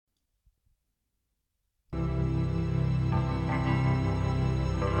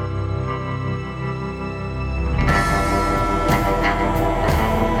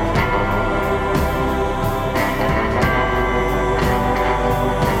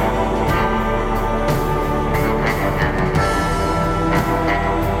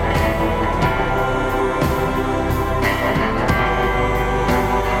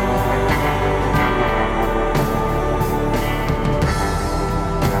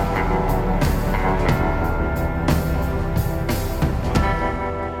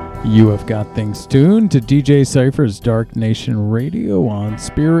You have got things tuned to DJ Cypher's Dark Nation Radio on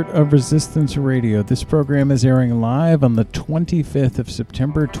Spirit of Resistance Radio. This program is airing live on the 25th of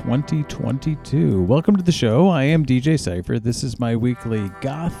September 2022. Welcome to the show. I am DJ Cypher. This is my weekly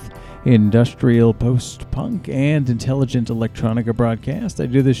goth, industrial, post-punk, and intelligent electronica broadcast. I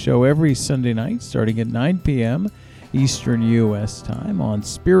do this show every Sunday night starting at 9 p.m. Eastern U.S. time on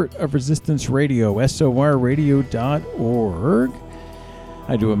Spirit of Resistance Radio, sorradio.org.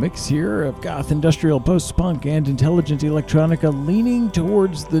 I do a mix here of goth, industrial, post-punk, and intelligent electronica leaning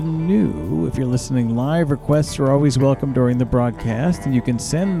towards the new. If you're listening live, requests are always welcome during the broadcast, and you can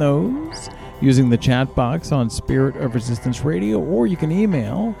send those using the chat box on Spirit of Resistance Radio, or you can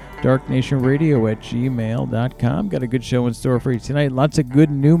email darknationradio@gmail.com. Got a good show in store for you tonight. Lots of good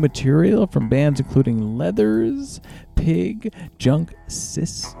new material from bands including Leathers, Pig, Junk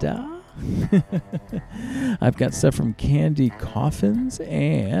Sister. I've got stuff from Candy Coffins,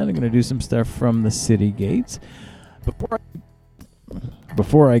 and I'm going to do some stuff from the City Gates.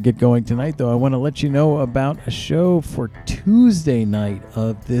 Before I get going tonight, though, I want to let you know about a show for Tuesday night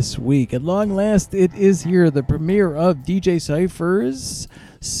of this week. At long last, it is here, the premiere of DJ Cypher's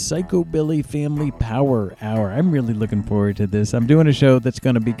Psychobilly Family Power Hour. I'm really looking forward to this. I'm doing a show that's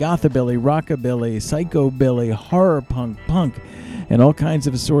going to be gothabilly, rockabilly, psychobilly, horror punk, and all kinds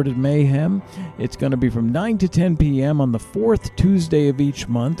of assorted mayhem. It's going to be from 9 to 10 p.m. on the fourth Tuesday of each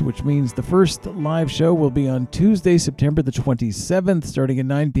month, which means the first live show will be on Tuesday, September the 27th, starting at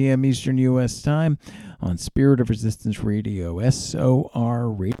 9 p.m. Eastern U.S. time on Spirit of Resistance Radio,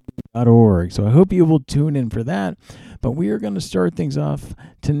 sorradio.org. So I hope you will tune in for that. But we are going to start things off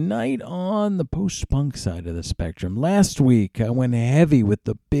tonight on the post-punk side of the spectrum. Last week, I went heavy with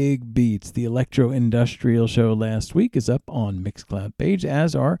the big beats. The electro-industrial show last week is up on Mixcloud page,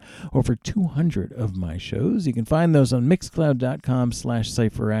 as are over 200 of my shows. You can find those on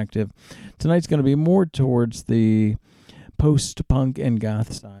mixcloud.com/cypheractive. Tonight's going to be more towards the post-punk and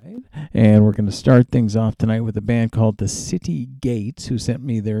goth side, and we're going to start things off tonight with a band called the City Gates, who sent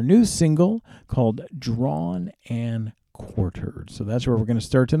me their new single called Drawn and Quartered. So that's where we're going to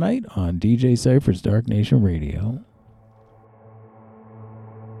start tonight on DJ Cypher's Dark Nation Radio.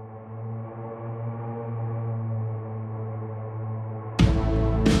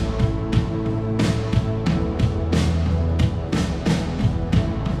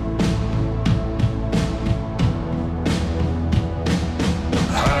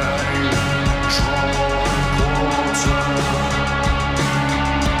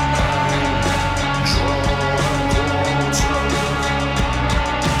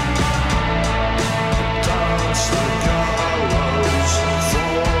 Stay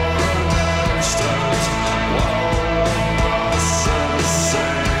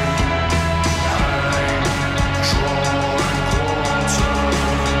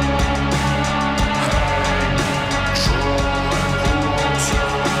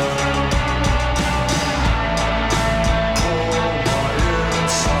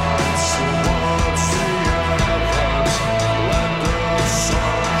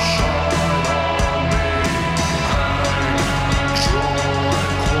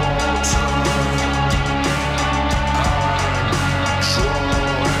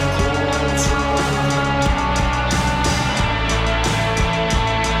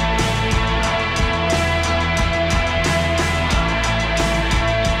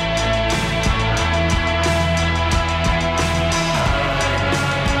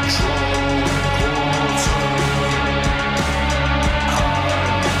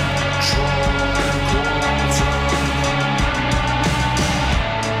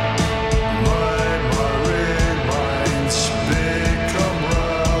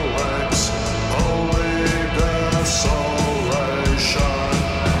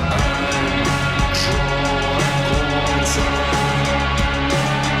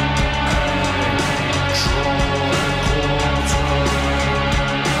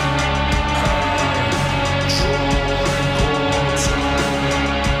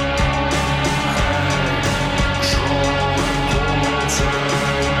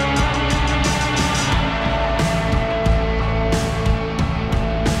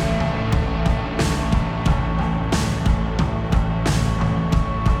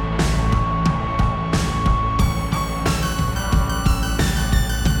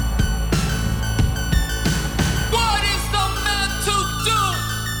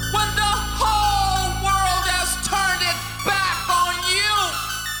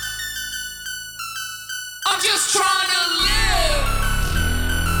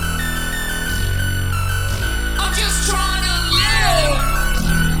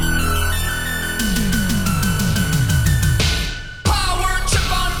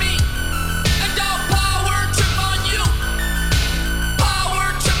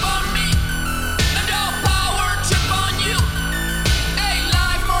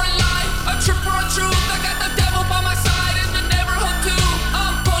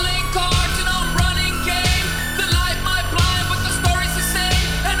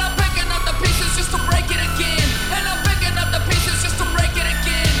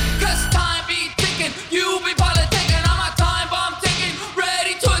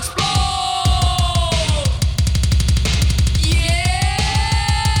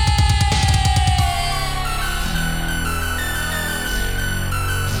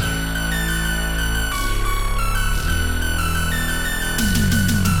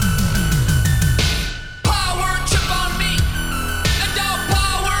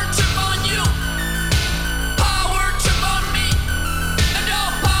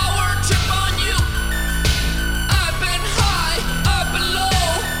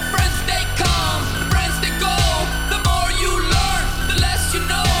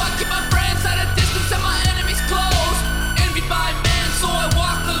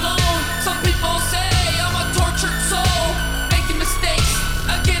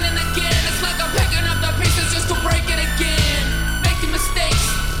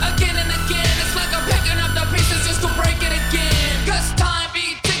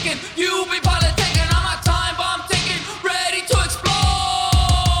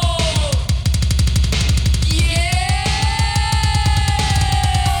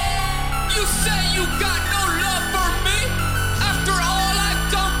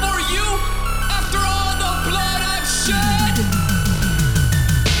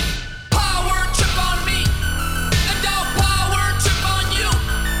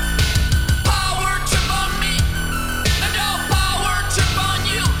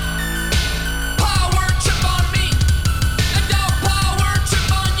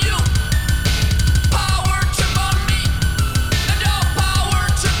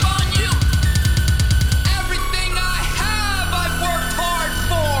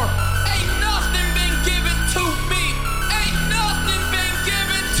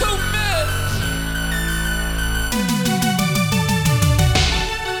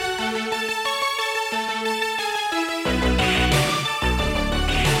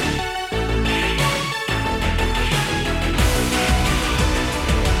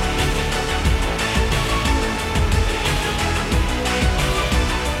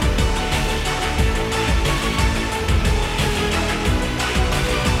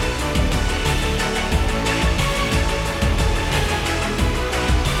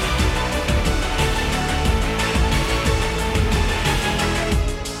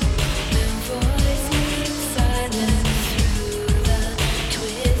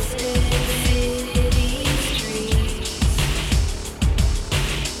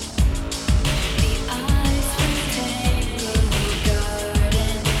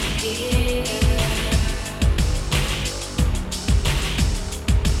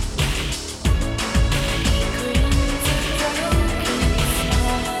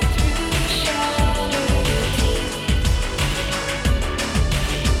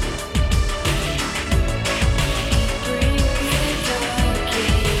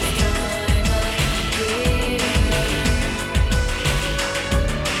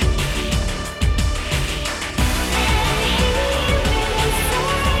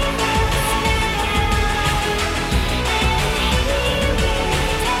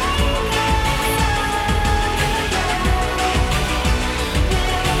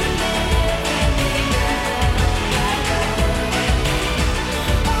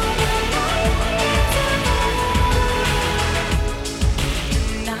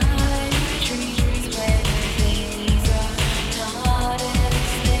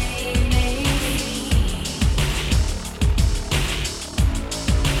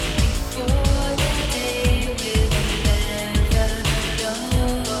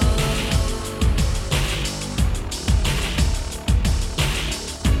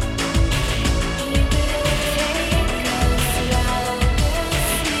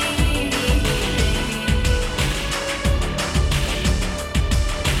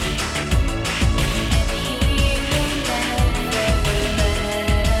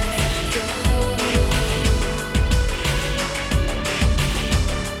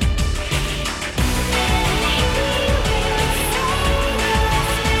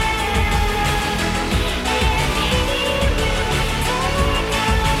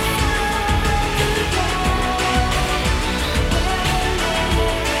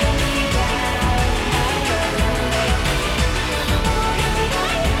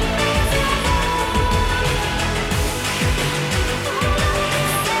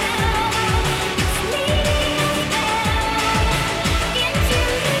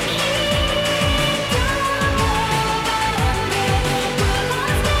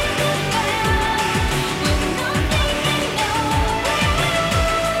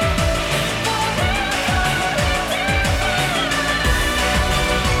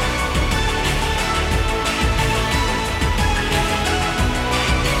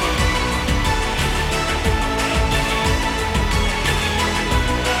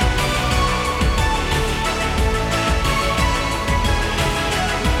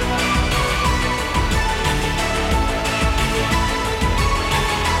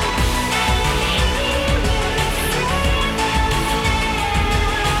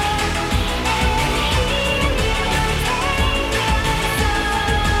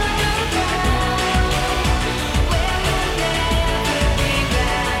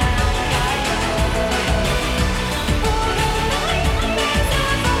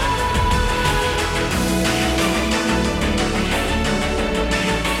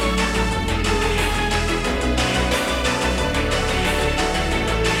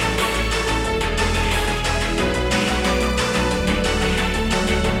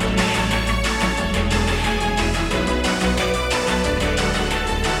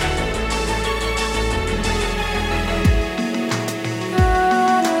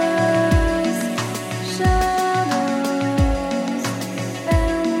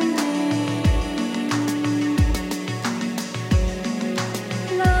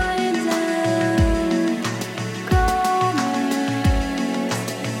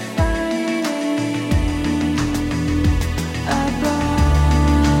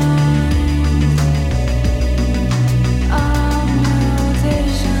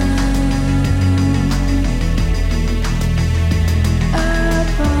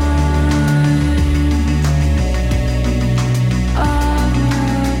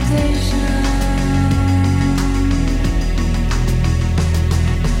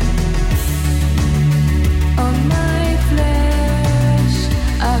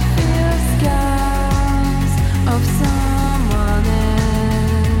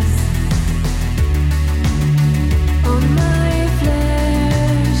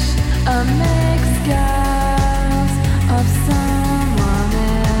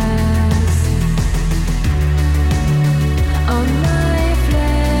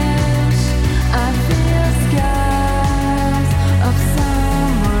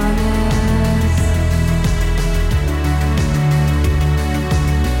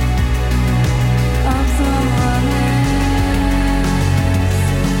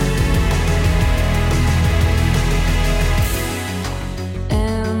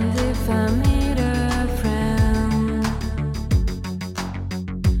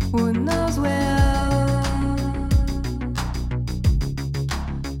Who knows well?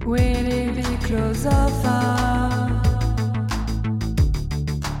 Will it be close or far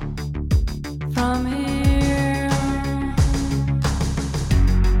from here?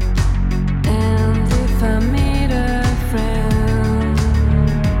 And if I meet a friend,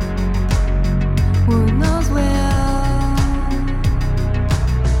 who knows well?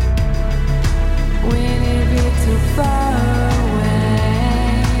 Will it be too far away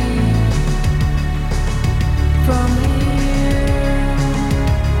from here?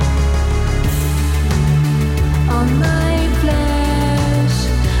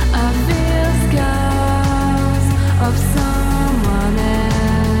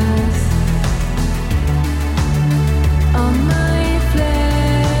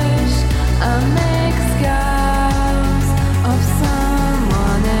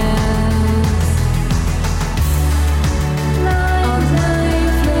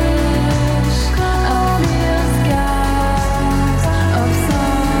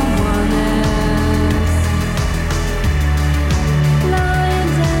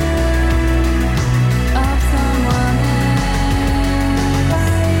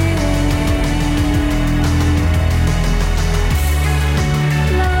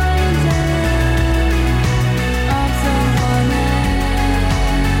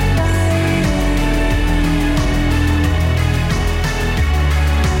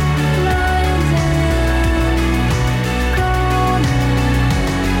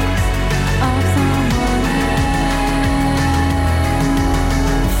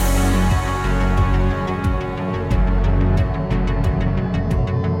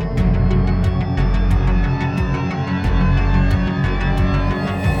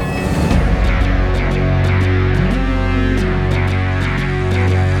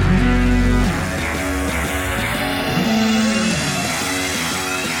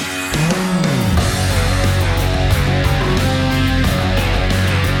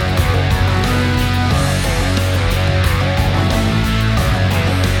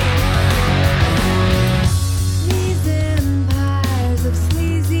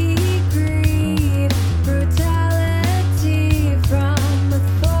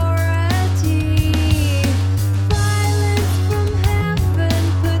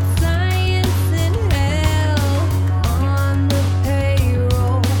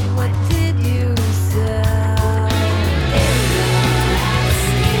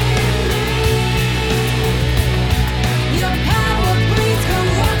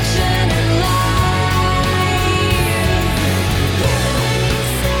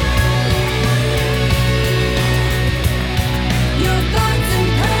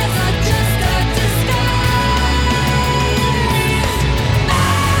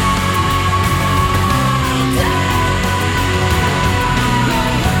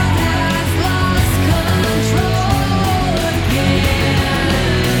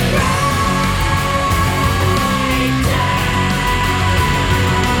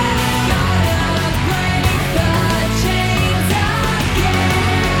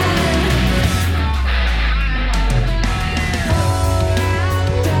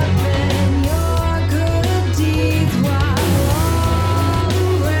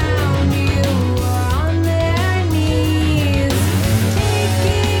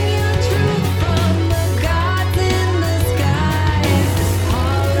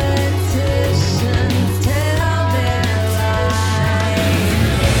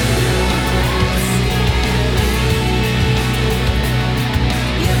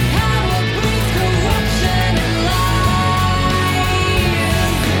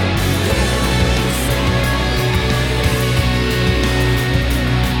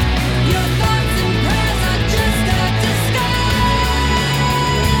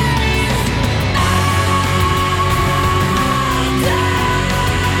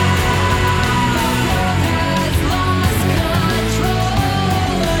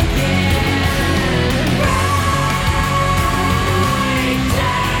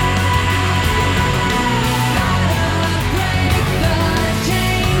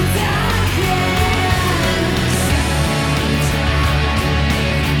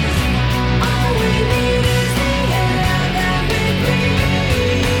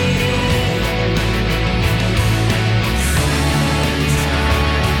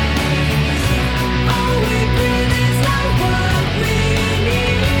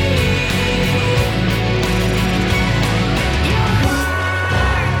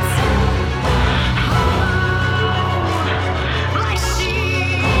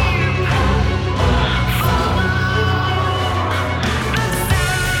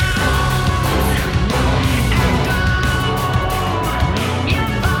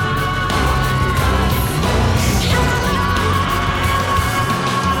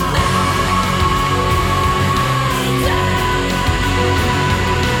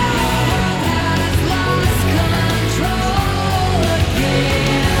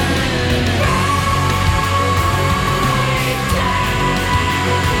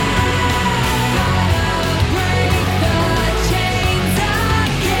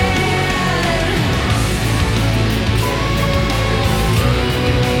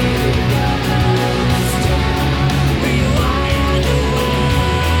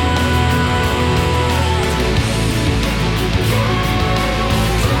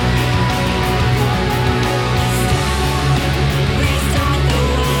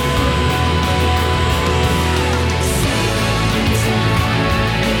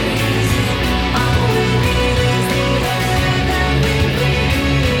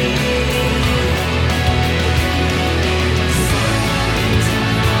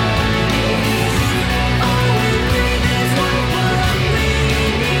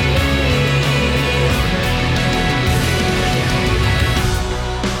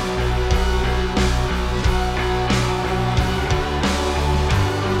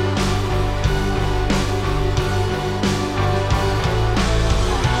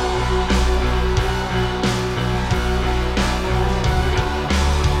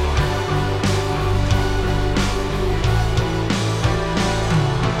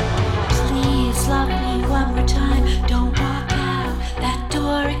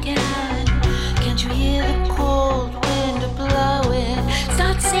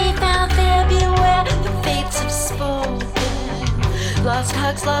 Lost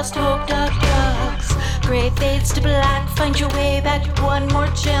hugs, lost hope, dark drugs. Gray fades to black, find your way back. One more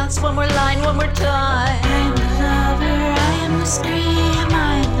chance, one more line, one more time. I'm the lover, I am the scream.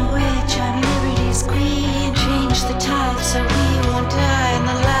 I'm the witch, I'm liberty's queen. Change the tide so we won't die, and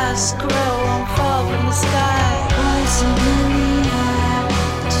the last crow won't fall from the sky. Poison in the air,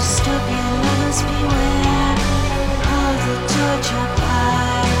 dystopian lovers beware. Hold the torch up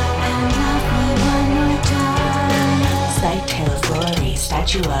high, and love me one more time. Sight tale of glory,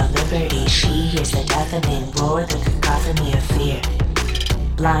 statue of liberty. She hears the deafening roar, the cacophony of fear.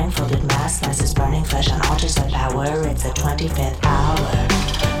 Blindfolded mass masses burning flesh on altars of power. It's the 25th hour.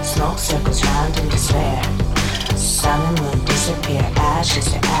 Smoke circles round in despair. Sun and moon disappear.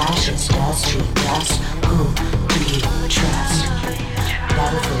 Ashes to ashes, dust to dust. Who do you trust?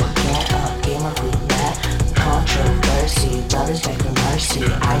 Battlefield, get up, game of roulette. Controversy, lovers beg for mercy.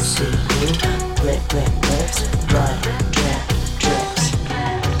 I see you, blip, blip, blips. Blood, drip, drips.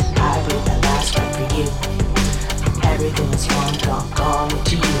 I breathe the last one for you. Everything is wrong, gone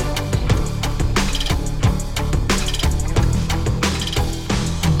to you.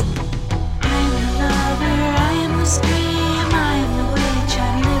 I'm the lover, I am the scream. I am the witch,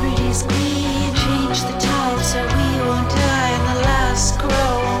 I'm liberty's queen. Change the tide so we won't die, and the last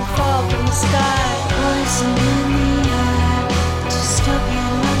crow won't fall from the sky. Poison in the air,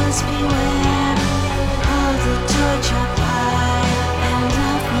 dystopian lovers beware. Hold the torch up high, and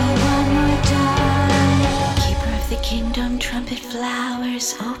love me one more time. Keeper of the kingdom, trumpet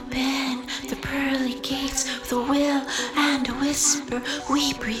flowers open the pearly gates with a will and a whisper.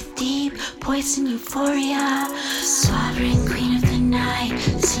 We breathe deep, poison euphoria. Sovereign queen of the night,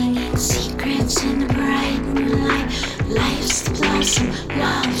 singing secrets in the bright moonlight. Life's the blossom,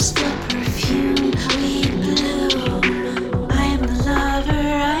 love's the perfume. We bloom. I am the lover,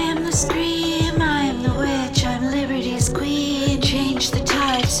 I am the scream. I am the witch, I'm liberty's queen. Change the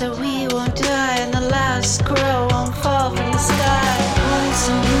tide so we won't die, and the last crow won't fall from the sky.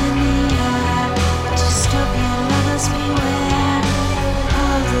 Poison in the air, dystopian lovers beware.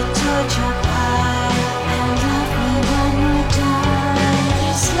 Hold the torch up high, and love me one more time.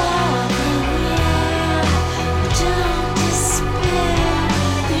 There's love in the air, don't despair.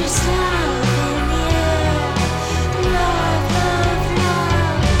 There's love in the air, love, love,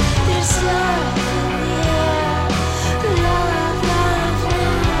 love. There's love in the air, love, love,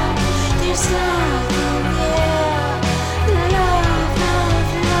 love. There's love in the air, love, love,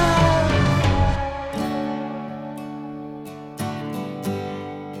 love.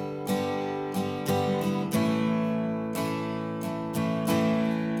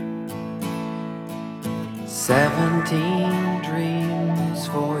 "17 dreams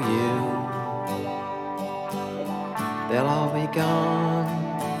for you. They'll all be gone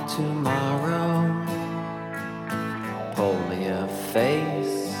tomorrow. Pull me a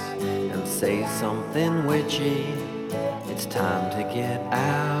face and say something witchy. It's time to get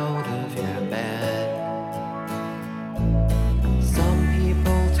out of your bed. Some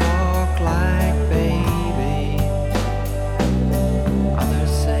people talk like baby,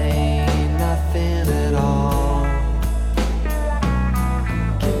 others say nothing at all.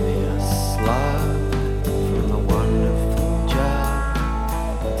 Give me a slug from the wonderful jug.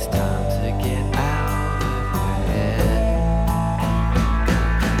 It's time to get out of your head.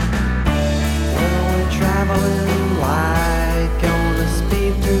 Well, we're traveling light, gonna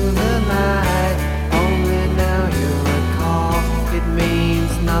speed through the night.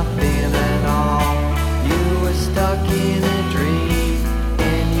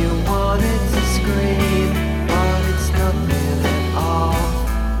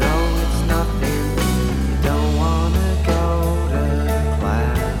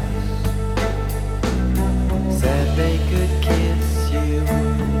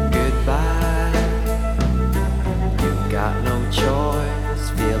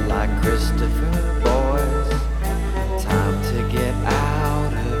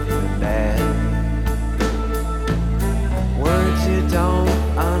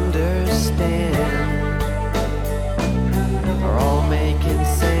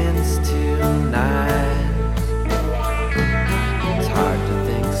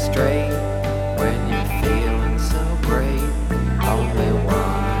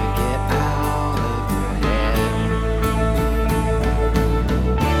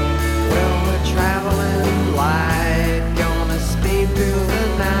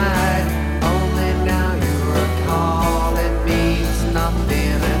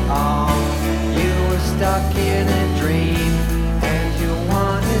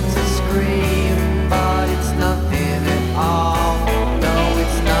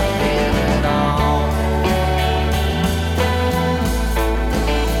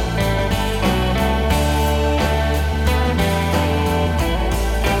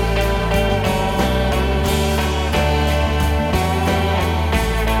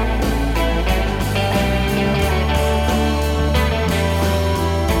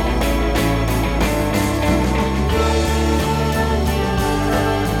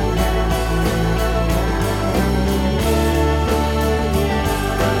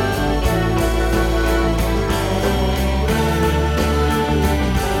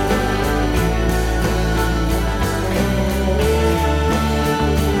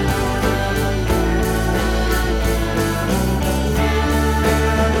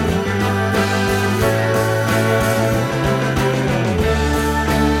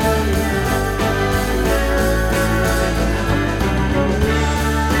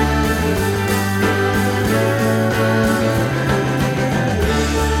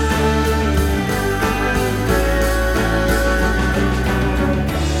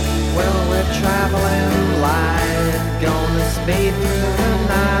 fade through the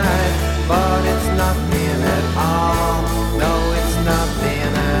night, but it's nothing at all. No, it's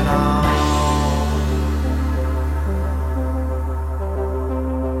nothing at all.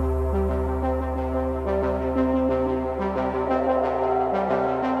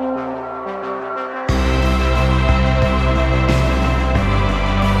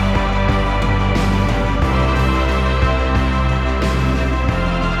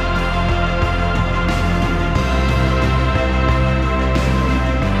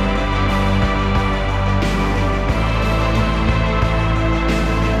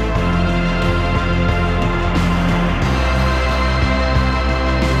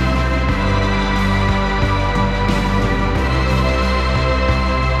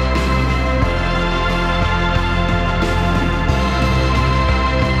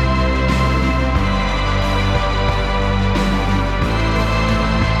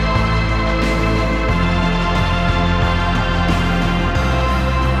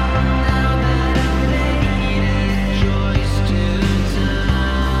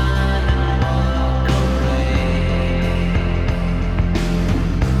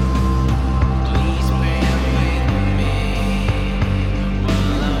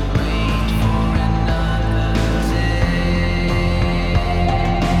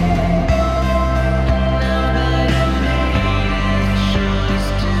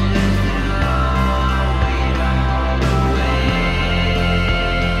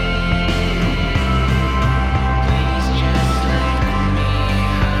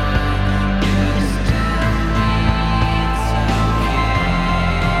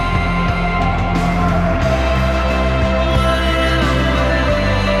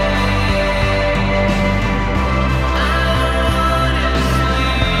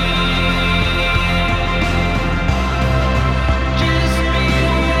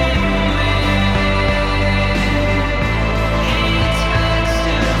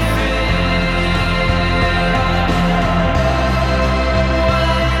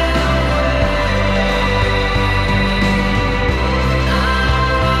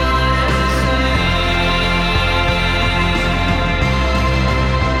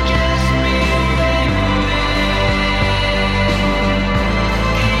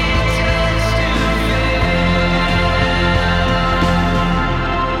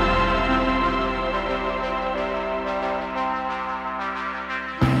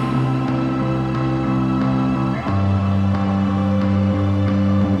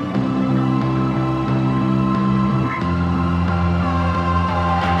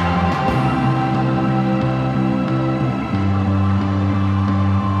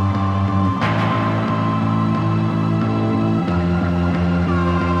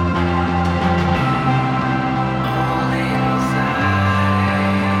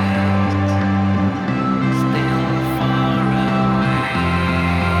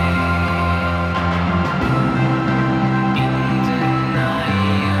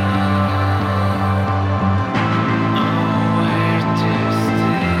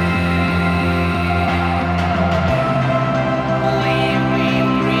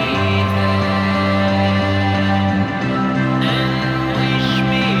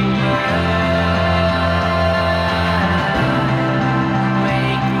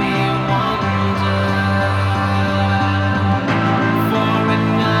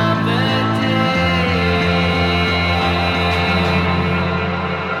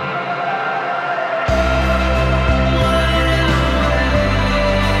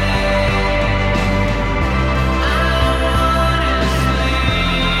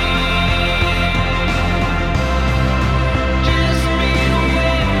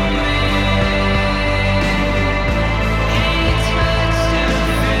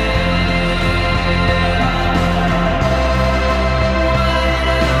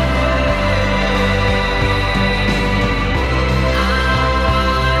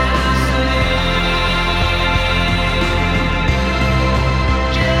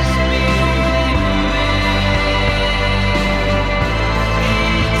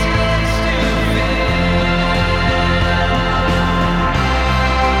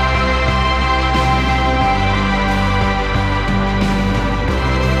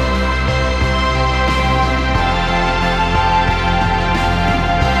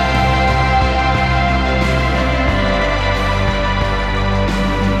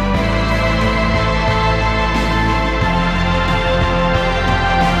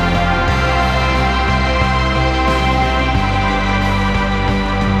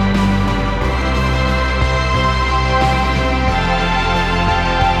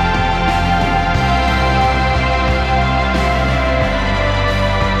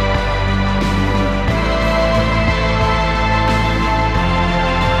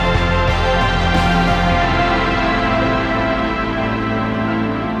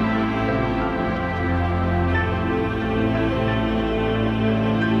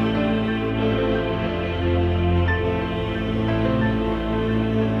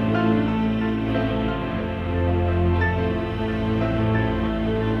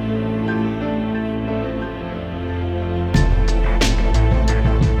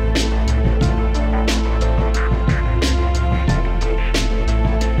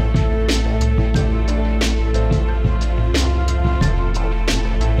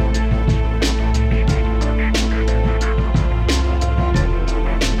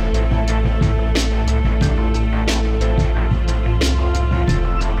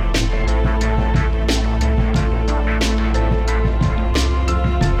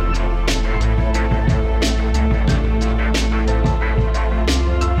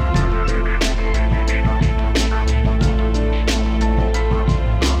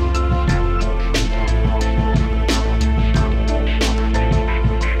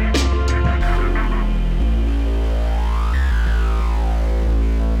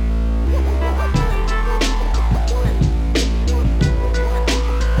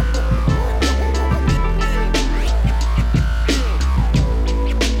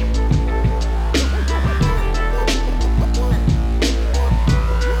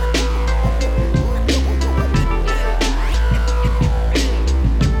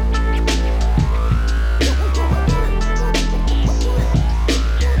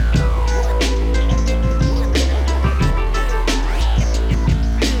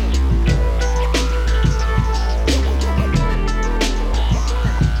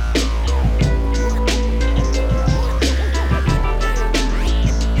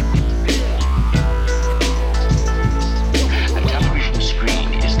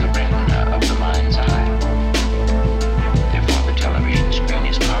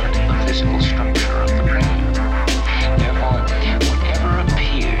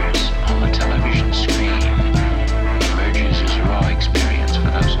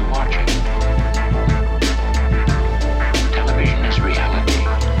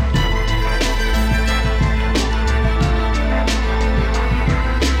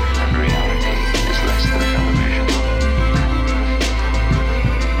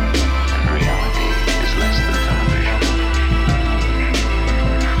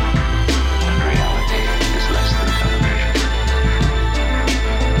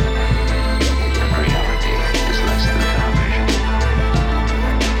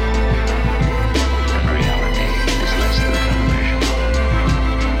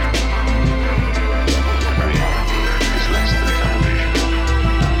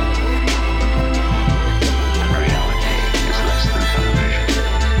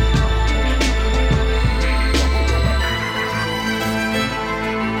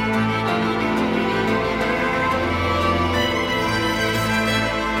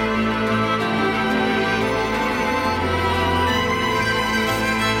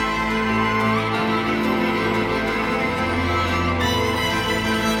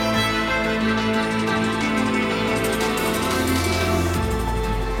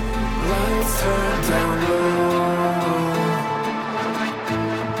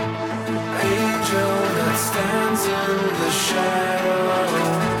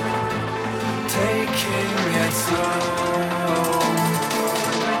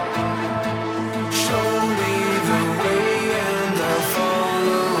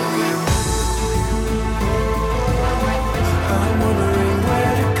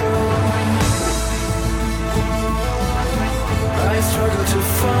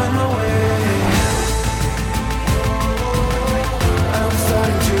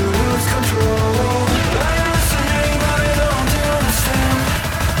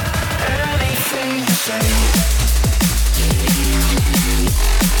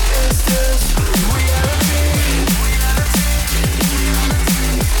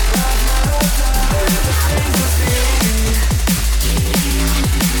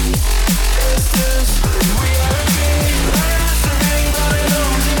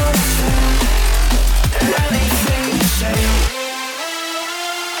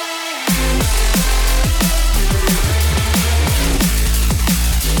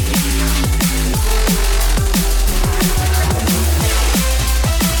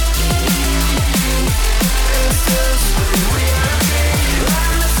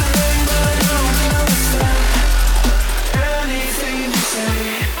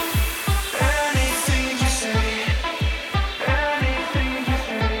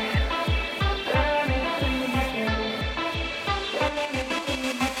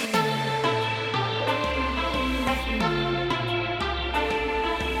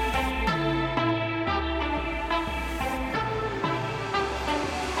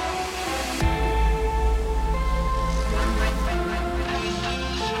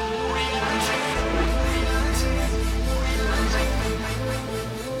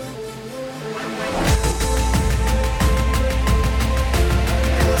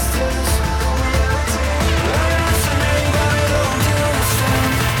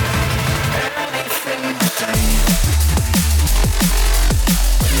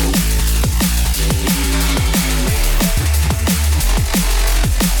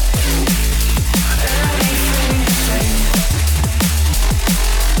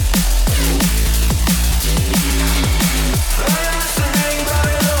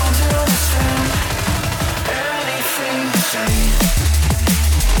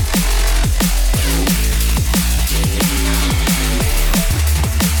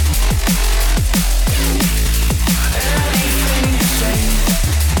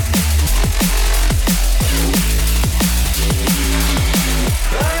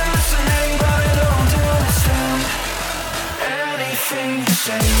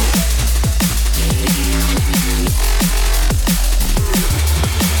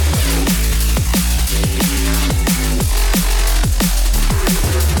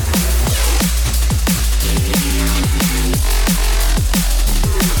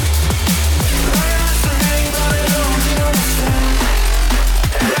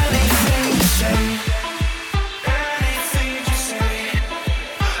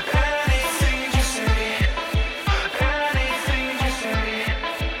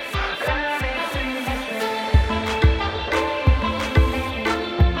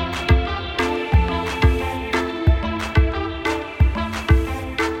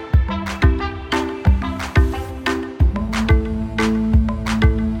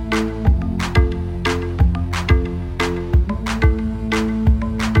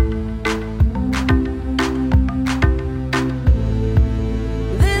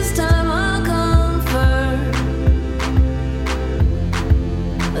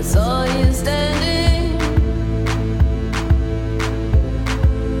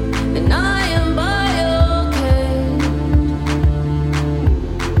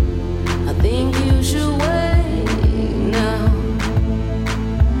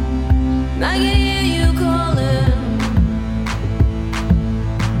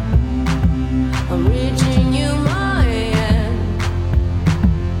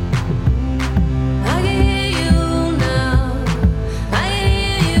 I can hear you now. I can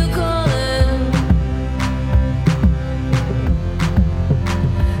hear you call.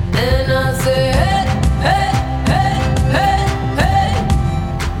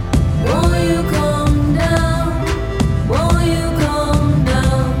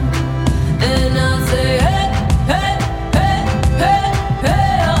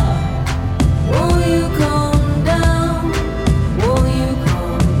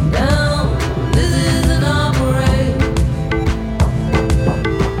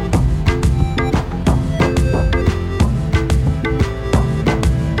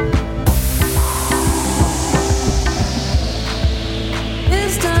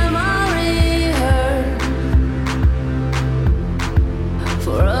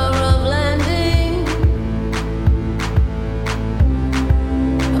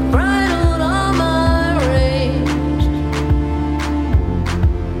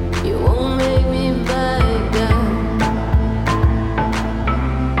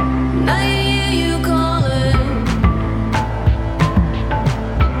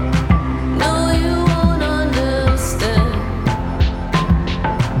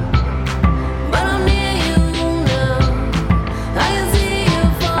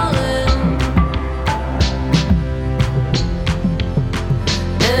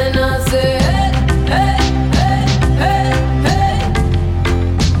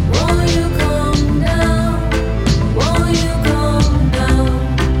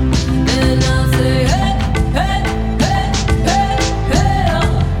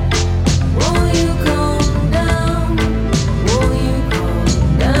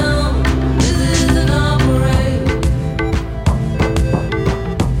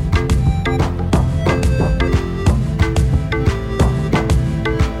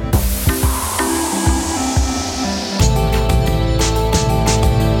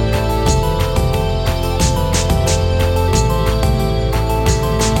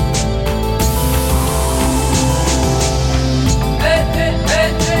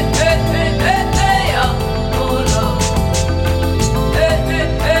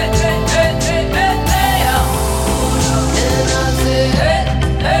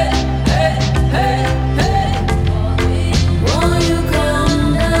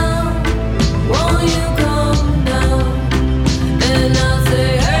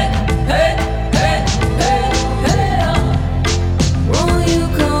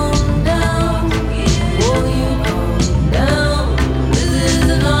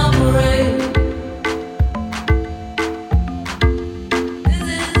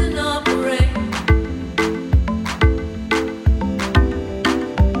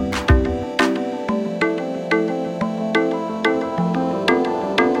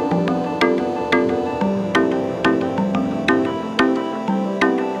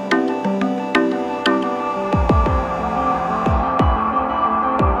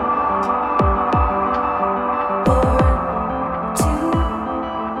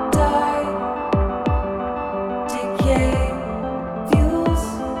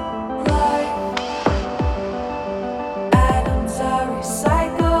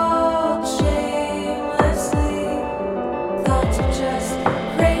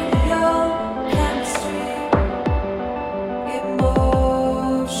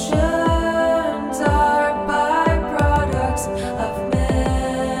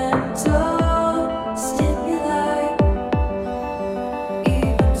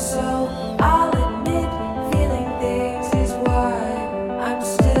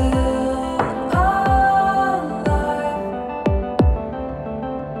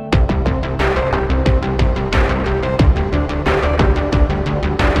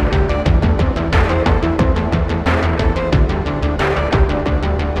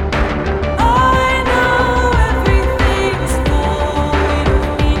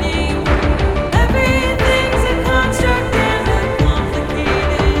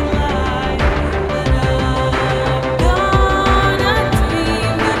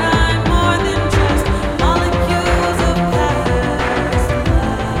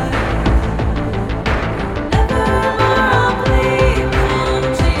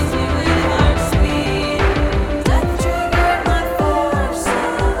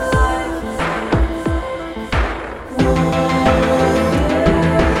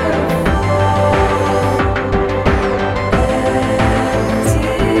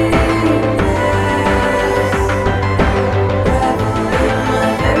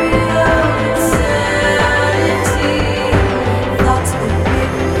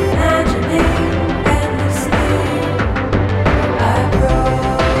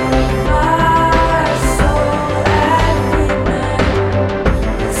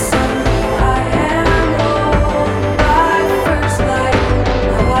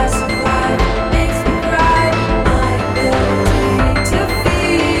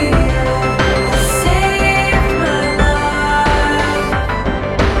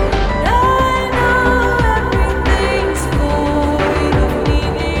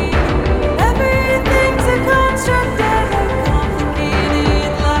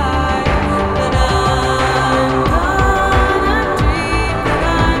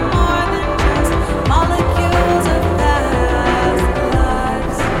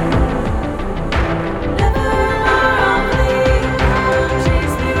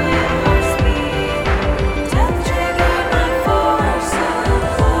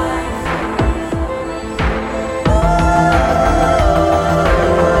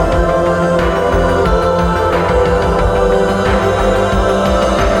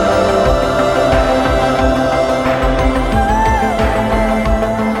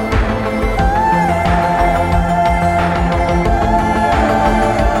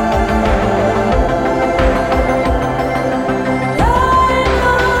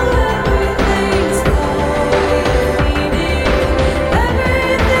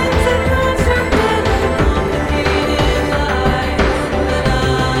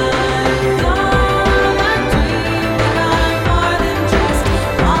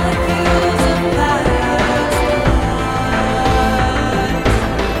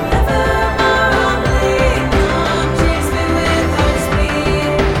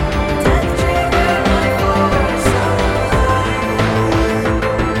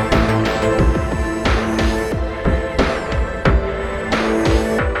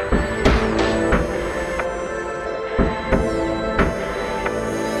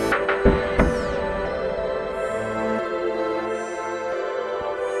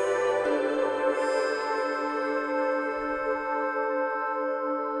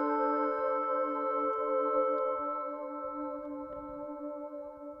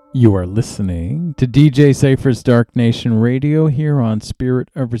 You are listening to DJ Cypher's Dark Nation Radio here on Spirit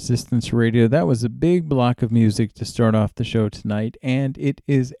of Resistance Radio. That was a big block of music to start off the show tonight, and it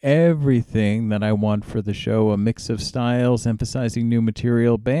is everything that I want for the show. A mix of styles, emphasizing new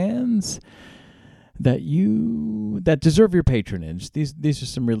material, bands that deserve your patronage. These are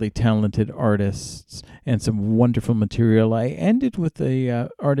some really talented artists and some wonderful material. I ended with a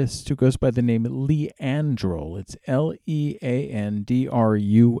artist who goes by the name Leandrul. It's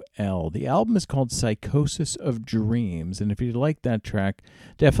Leandrul. The album is called Psychosis of Dreams, and if you like that track,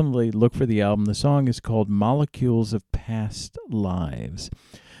 definitely look for the album. The song is called Molecules of Past Lives.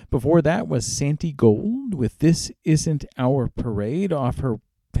 Before that was Santi Gold with This Isn't Our Parade off her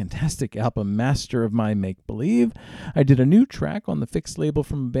fantastic album Master of My Make-Believe. I did a new track on the Fixed label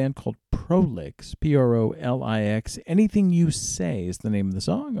from a band called Prolix, Prolix. Anything You Say is the name of the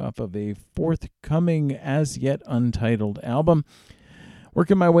song off of a forthcoming as yet untitled album.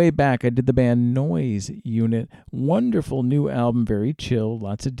 Working my way back, I did the band Noise Unit. Wonderful new album, very chill,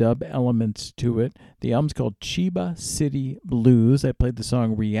 lots of dub elements to it. The album's called Chiba City Blues. I played the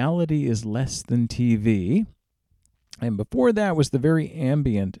song Reality is Less Than TV. And before that was the very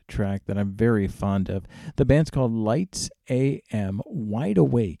ambient track that I'm very fond of. The band's called Lights AM. Wide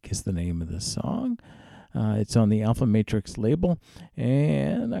Awake is the name of the song. It's on the Alpha Matrix label.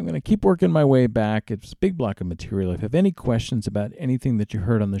 And I'm going to keep working my way back. It's a big block of material. If you have any questions about anything that you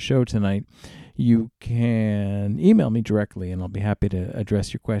heard on the show tonight, you can email me directly, and I'll be happy to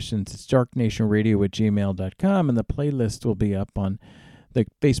address your questions. It's darknationradio@gmail.com, and the playlist will be up on the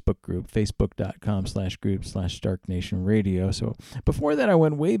Facebook group, facebook.com/group/darknationradio. So before that, I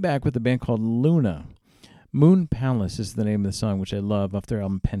went way back with a band called Luna. Moon Palace is the name of the song, which I love, off their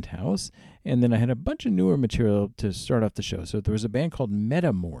album Penthouse. And then I had a bunch of newer material to start off the show. So there was a band called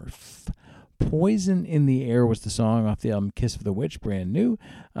Metamorph. Poison in the Air was the song off the album Kiss of the Witch, brand new.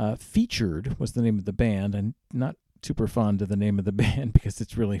 Featured was the name of the band. I'm not super fond of the name of the band because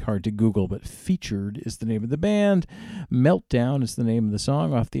it's really hard to Google, but Featured is the name of the band. Meltdown is the name of the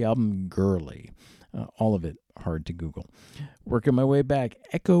song off the album Girly. All of it hard to Google. Working my way back,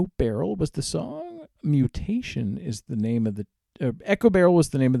 Echo Barrel was the song. Mutation is the name of the Echo Barrel was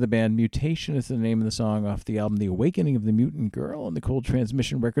the name of the band. Mutation is the name of the song off the album The Awakening of the Mutant Girl on the Cold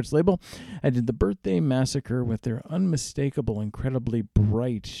Transmission Records label. I did the Birthday Massacre with their unmistakable, incredibly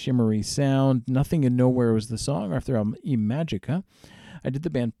bright, shimmery sound. Nothing and Nowhere was the song off their album Imagica. I did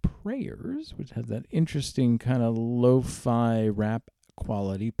the band Prayers, which had that interesting kind of lo-fi rap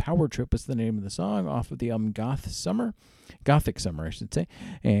quality. Power Trip is the name of the song off of the album Gothic Summer, I should say,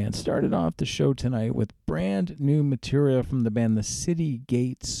 and started off the show tonight with brand new material from the band The City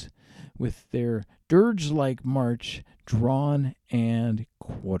Gates with their dirge-like march, Drawn and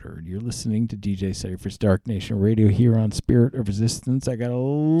Quartered. You're listening to DJ Cypher's Dark Nation Radio here on Spirit of Resistance. I got a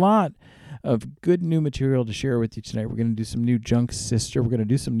lot of good new material to share with you tonight. We're going to do some new Junk Sister. We're going to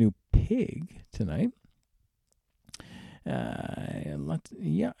do some new Pig tonight. I'm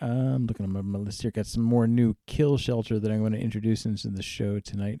looking at my list here. Got some more new Kill Shelter that I'm going to introduce into the show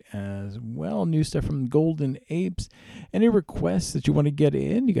tonight as well. New stuff from Golden Apes. Any requests that you want to get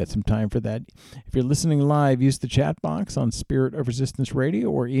in, you got some time for that. If you're listening live, use the chat box on Spirit of Resistance Radio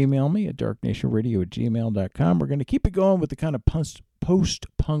or email me at darknationradio@gmail.com. We're going to keep it going with the kind of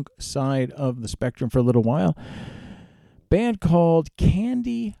post-punk side of the spectrum for a little while. Band called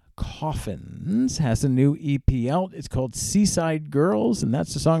Candy Coffins has a new EP out. It's called Seaside Girls, and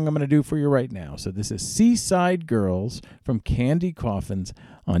that's the song I'm going to do for you right now. So this is Seaside Girls from Candy Coffins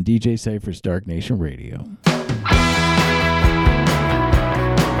on DJ Cypher's Dark Nation Radio.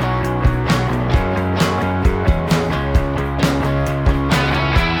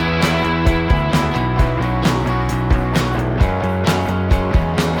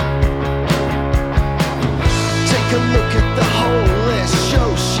 Take a look at the whole list.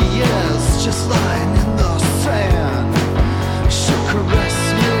 Show she is just lying in the sand. She'll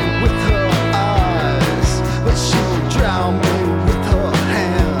caress me with her eyes, but she'll drown me with her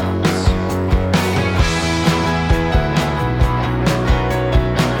hands.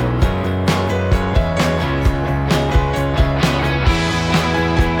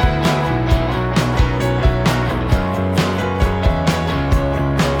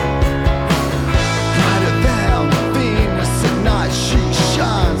 Brighter than Venus.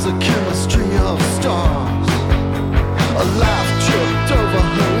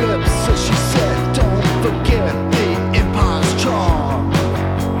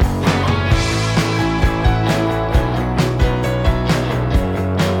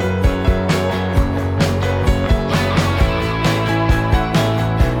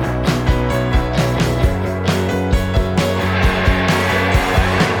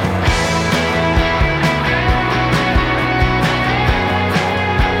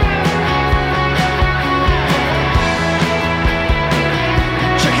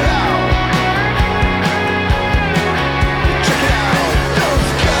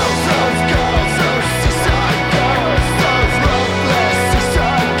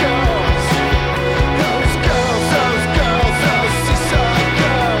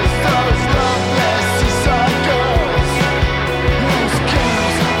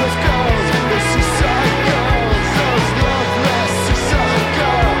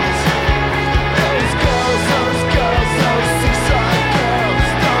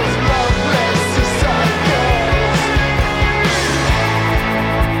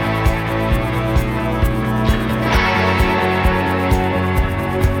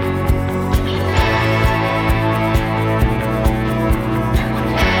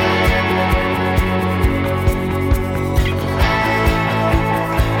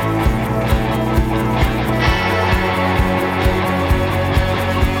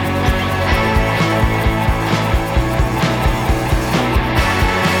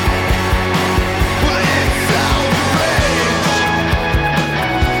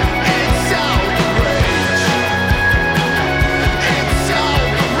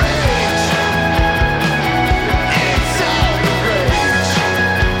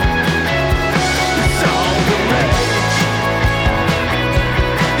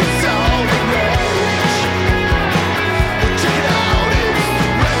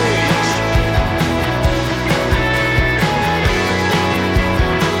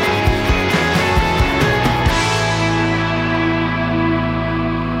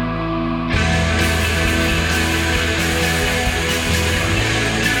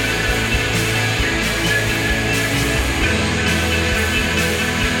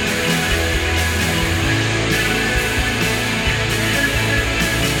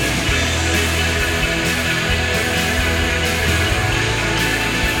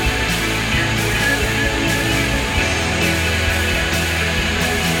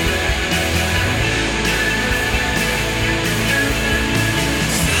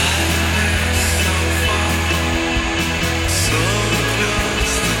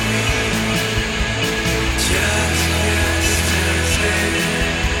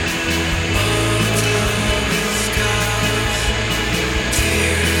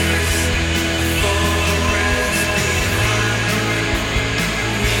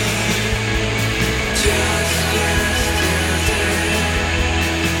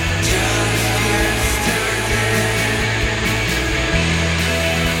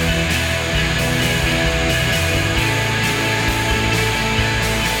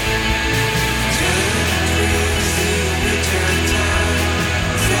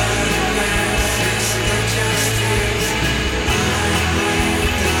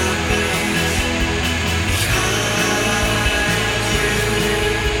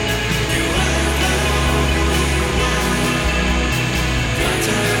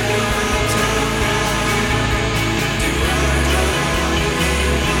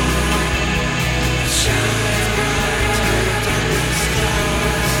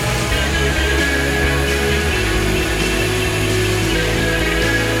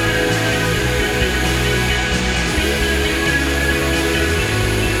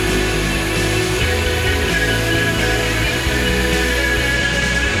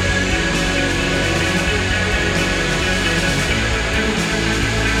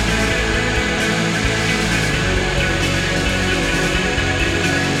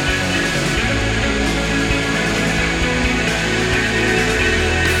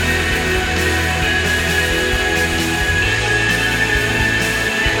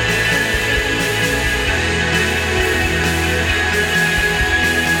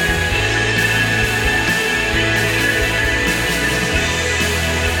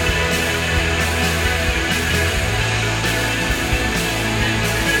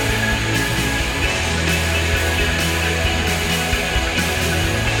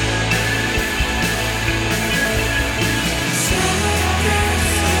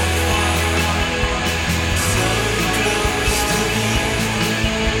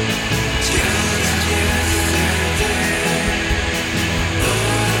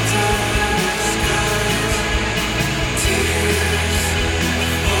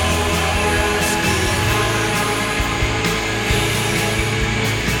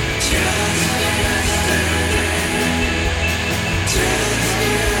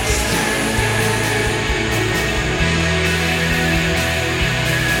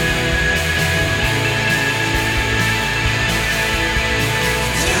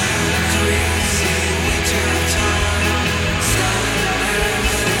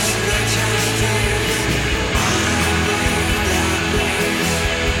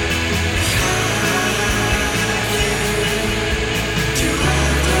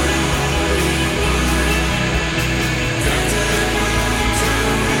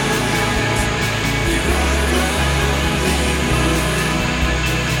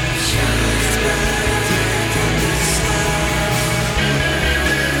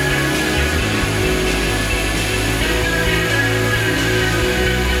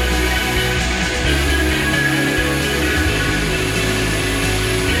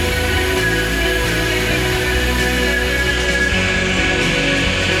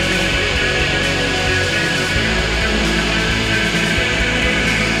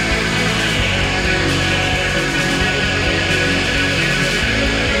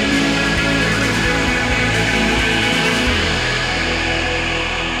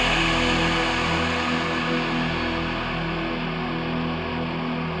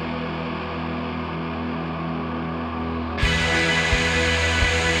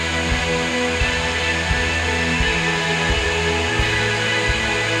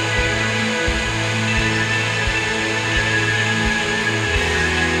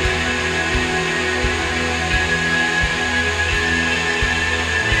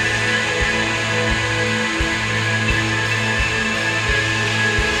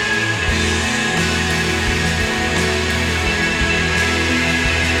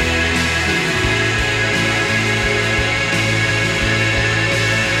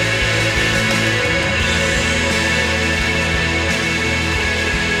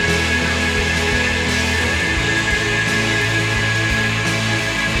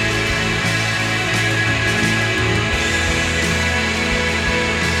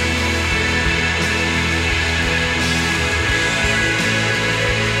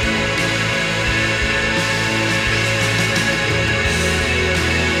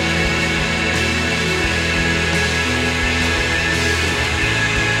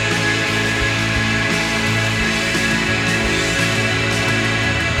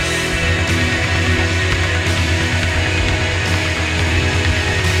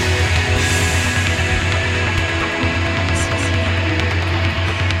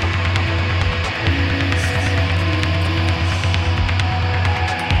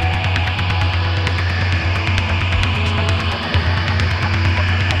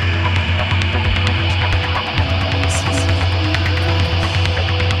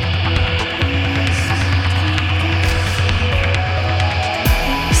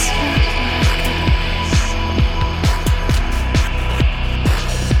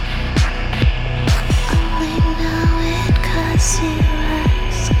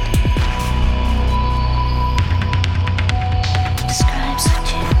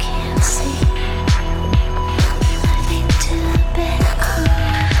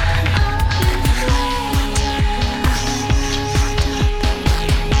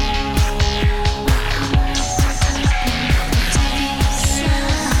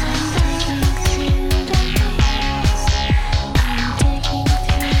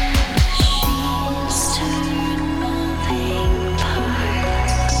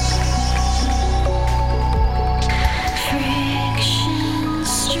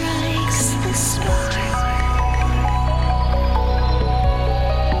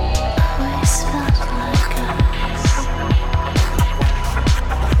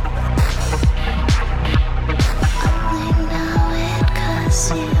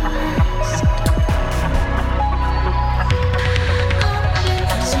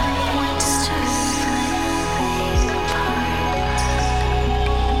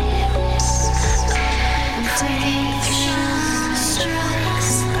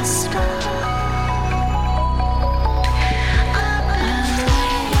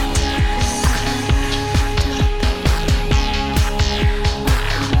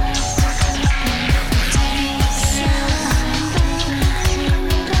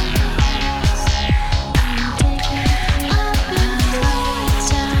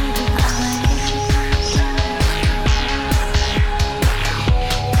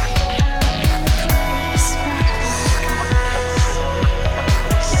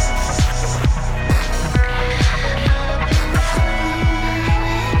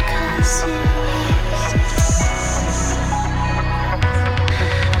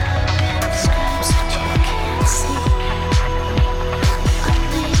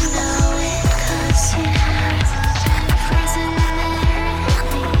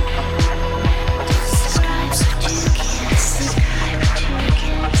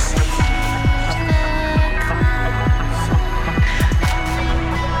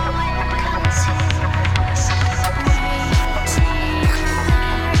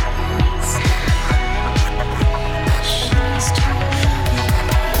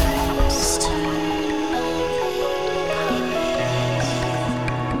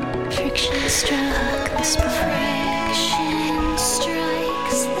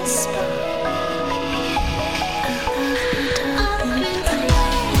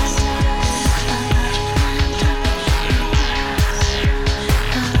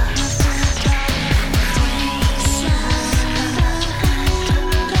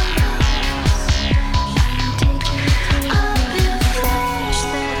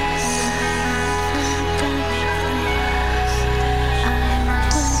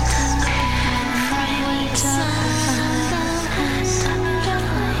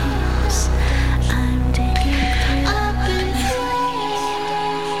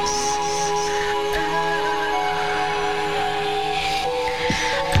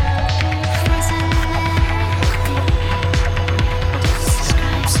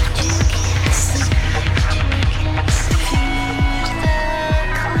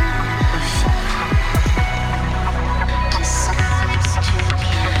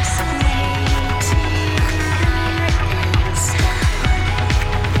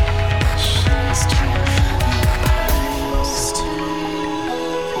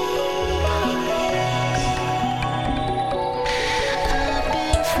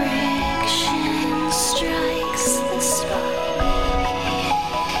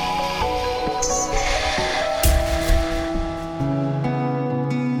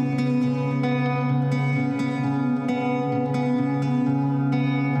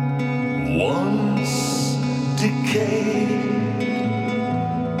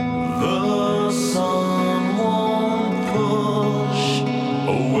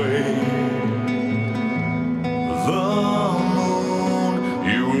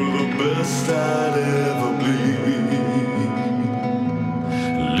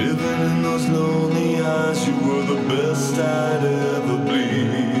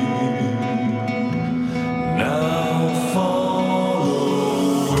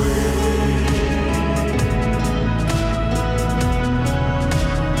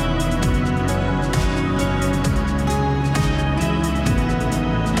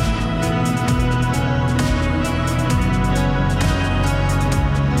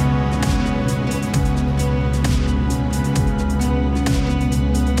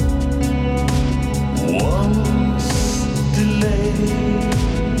 Once delayed